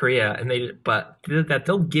South Korea, and they but that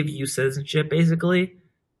they'll give you citizenship basically.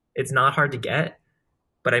 It's not hard to get,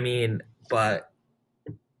 but I mean, but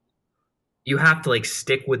you have to like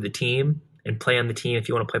stick with the team and play on the team if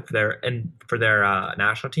you want to play for their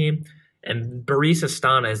national team. And Barisa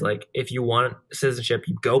Astana is like, if you want citizenship,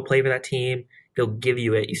 you go play for that team. They'll give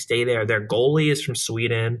you it. You stay there. Their goalie is from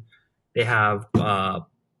Sweden. They have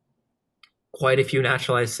quite a few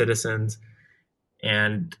naturalized citizens,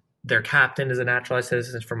 and their captain is a naturalized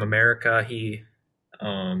citizen from America.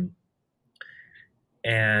 Um,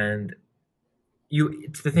 and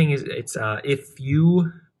it's the thing is, it's if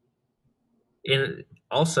you in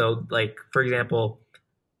also like for example,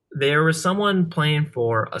 there was someone playing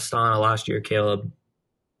for Astana last year, Caleb,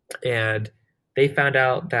 and they found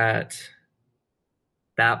out that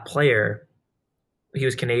that player, he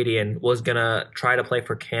was Canadian, was gonna try to play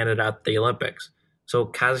for Canada at the Olympics. So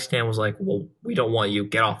Kazakhstan was like, "Well, we don't want you.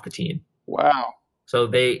 Get off the team." Wow. So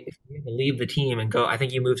they leave the team and go. I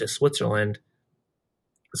think you moved to Switzerland.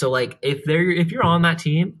 So like if you're on that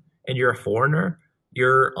team and you're a foreigner,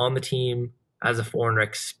 you're on the team as a foreigner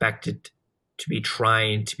expected to be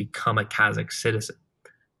trying to become a Kazakh citizen.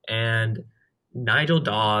 And Nigel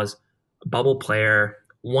Dawes, bubble player,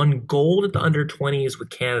 won gold at the under 20s with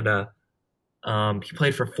Canada. He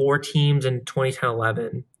played for 4 teams in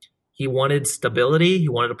 2010-11. He wanted stability. He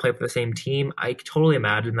wanted to play for the same team. I could totally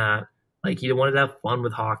imagine that. Like he wanted to have fun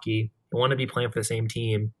with hockey. He wanted to be playing for the same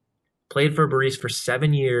team. Played for Bariste for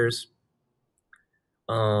 7 years.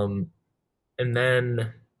 Um, and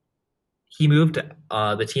then he moved to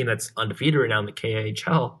the team that's undefeated right now in the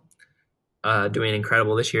KHL, doing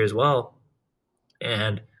incredible this year as well.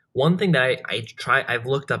 And one thing that I've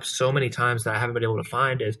looked up so many times that I haven't been able to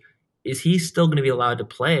find is he still going to be allowed to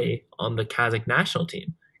play on the Kazakh national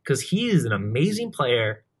team? Because he is an amazing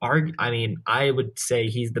player. I mean, I would say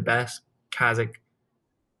he's the best Kazakh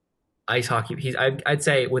ice hockey. I'd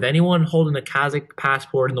say with anyone holding a Kazakh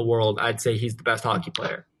passport in the world, I'd say he's the best hockey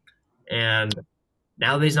player. And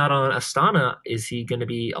now that he's not on Astana, is he going to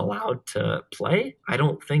be allowed to play? I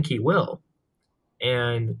don't think he will.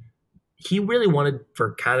 And he really wanted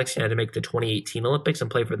for Kazakhstan to make the 2018 Olympics and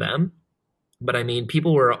play for them. But I mean,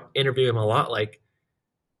 people were interviewing him a lot, like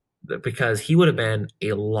because he would have been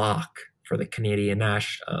a lock for the Canadian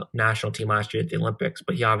national team last year at the Olympics,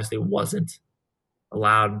 but he obviously wasn't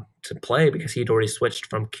allowed to play because he'd already switched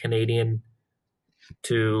from Canadian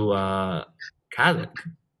to Kazakh.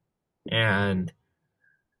 And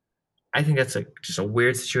I think that's just a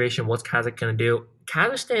weird situation. What's Kazakh going to do?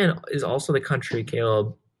 Kazakhstan is also the country,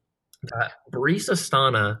 Caleb, that Boris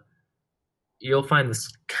Astana, you'll find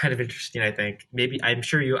this kind of interesting, I think. Maybe I'm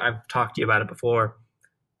sure I've talked to you about it before.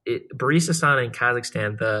 Boris Astana in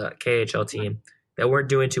Kazakhstan, the KHL team, they weren't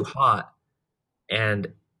doing too hot. And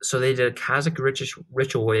so they did a Kazakh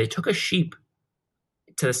ritual where they took a sheep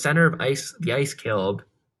to the center of the ice, Caleb.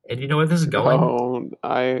 And you know where this is going? Oh,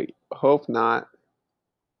 I hope not.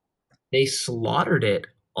 They slaughtered it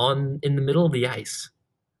in the middle of the ice.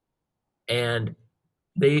 And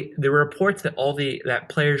there were reports that that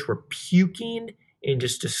players were puking and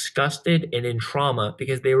just disgusted and in trauma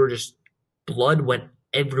because they were just blood went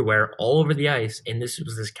everywhere all over the ice, and this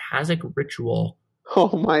was this Kazakh ritual.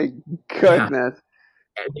 Oh my Yeah, goodness.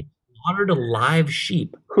 and they slaughtered a live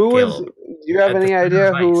sheep, Who was, Caleb, do you have at the any center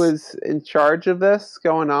idea of who ice. was in charge of this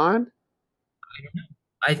going on?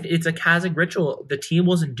 It's a Kazakh ritual. The team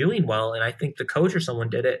wasn't doing well, and I think the coach or someone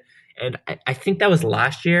did it. And I think that was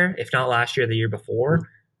last year, if not last year, the year before.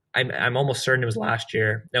 I'm almost certain it was last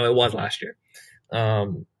year. No, it was last year.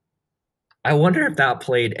 Um, I wonder if that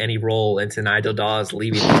played any role into Nigel Dawes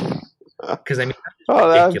leaving the team. Because I mean, that is Oh,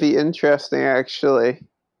 that would ridiculous. be interesting, actually.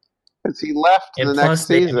 Because he left in And the next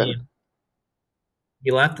plus, I season. mean,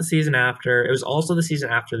 he left the season after. It was also the season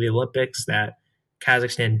after the Olympics that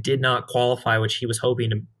Kazakhstan did not qualify, which he was hoping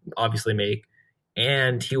to obviously make.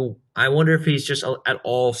 And I wonder if he's just at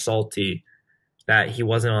all salty that he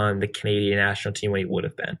wasn't on the Canadian national team when he would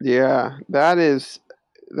have been. Yeah, that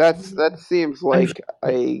seems I'm like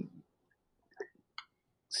a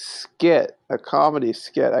skit, a comedy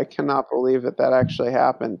skit. I cannot believe that actually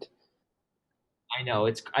happened. I know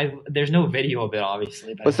there's no video of it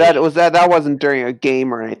obviously, but I Was mean, that wasn't during a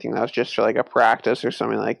game or anything? That was just for like a practice or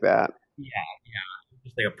something like that. yeah, yeah,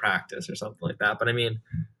 just like a practice or something like that. But I mean,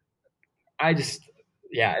 I just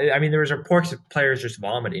yeah, I mean there was reports of players just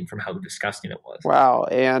vomiting from how disgusting it was. Wow.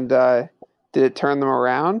 And did it turn them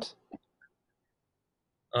around?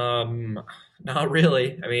 Um, not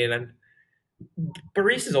really. I mean,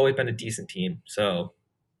 Barista has always been a decent team, so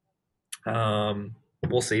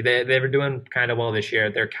we'll see. They were doing kind of well this year.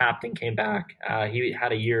 Their captain came back. He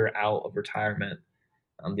had a year out of retirement,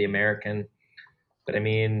 the American. But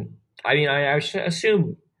I should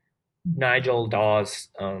assume Nigel Dawes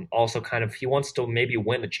also kind of he wants to maybe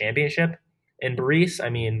win the championship. And Baris, I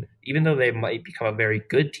mean, even though they might become a very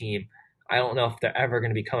good team, I don't know if they're ever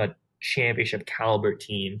going to become a championship caliber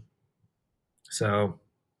team. So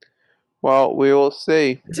Well, we will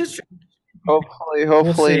see. it's just Hopefully,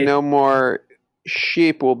 we'll see. no more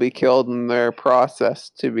sheep will be killed in their process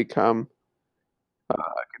to become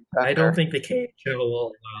I don't contender. think the KHL will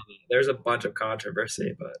allow that. There's a bunch of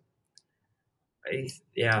controversy, but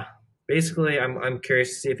yeah, basically, I'm curious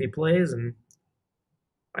to see if he plays, and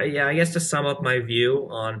I guess to sum up my view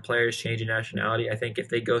on players changing nationality, I think if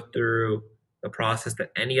they go through the process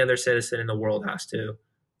that any other citizen in the world has to,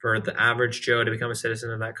 for the average Joe to become a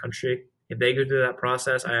citizen of that country, if they go through that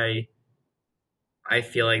process, I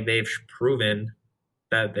feel like they've proven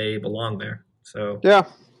that they belong there. So Yeah,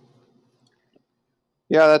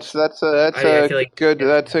 yeah, that's I a feel like good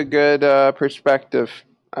perspective.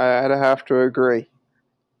 I'd have to agree.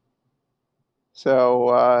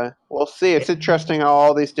 So we'll see. It's interesting how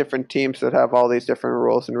all these different teams that have all these different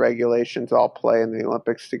rules and regulations all play in the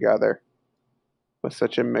Olympics together with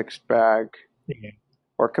such a mixed bag, yeah,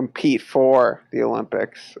 or compete for the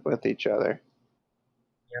Olympics with each other.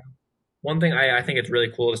 one thing I think it's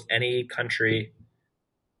really cool is any country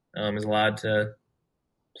is allowed to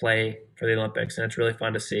play for the Olympics, and it's really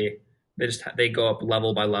fun to see. They go up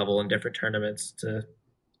level by level in different tournaments to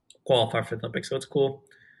qualify for the Olympics, so it's cool.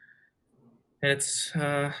 And it's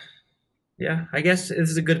yeah, I guess this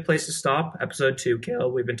is a good place to stop. Episode 2,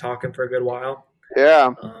 Kale. We've been talking for a good while.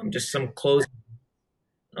 Yeah, Just some closing.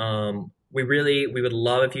 We would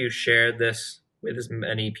love if you shared this with as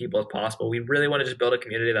many people as possible. We really want to just build a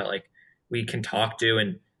community that like we can talk to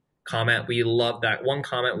and comment. We love that one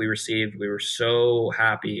comment we received. We were so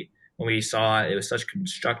happy when we saw it. It was such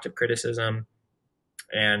constructive criticism,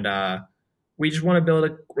 and we just want to build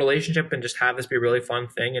a relationship and just have this be a really fun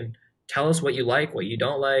thing. And tell us what you like, what you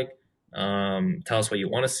don't like. Tell us what you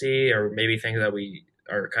want to see, or maybe things that we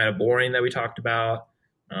are kind of boring that we talked about.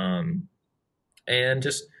 And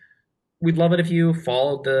just we'd love it if you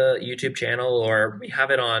followed the YouTube channel, or we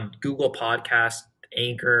have it on Google Podcast,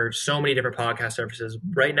 Anchor, so many different podcast services.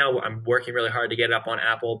 Right now, I'm working really hard to get it up on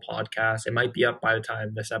Apple Podcasts. It might be up by the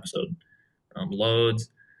time this episode loads.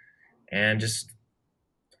 And just,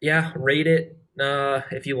 yeah, rate it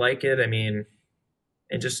if you like it. I mean,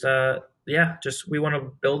 and just, yeah, just we want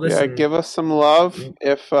to build this yeah. and Give us some love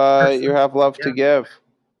if you person. have love to Yeah. give.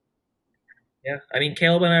 Yeah. I mean,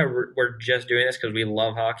 Caleb and I were just doing this because we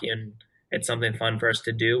love hockey and it's something fun for us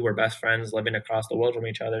to do. We're best friends living across the world from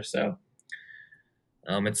each other. So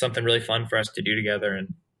it's something really fun for us to do together.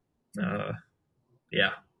 And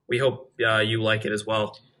yeah, we hope you like it as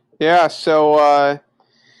well. Yeah. So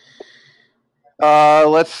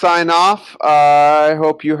let's sign off. I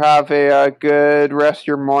hope you have a good rest of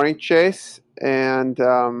your morning, Chase, and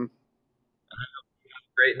Great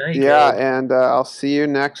night, yeah, Caleb. and I'll see you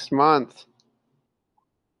next month.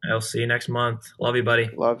 I'll see you next month. Love you, buddy.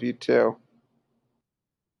 Love you too.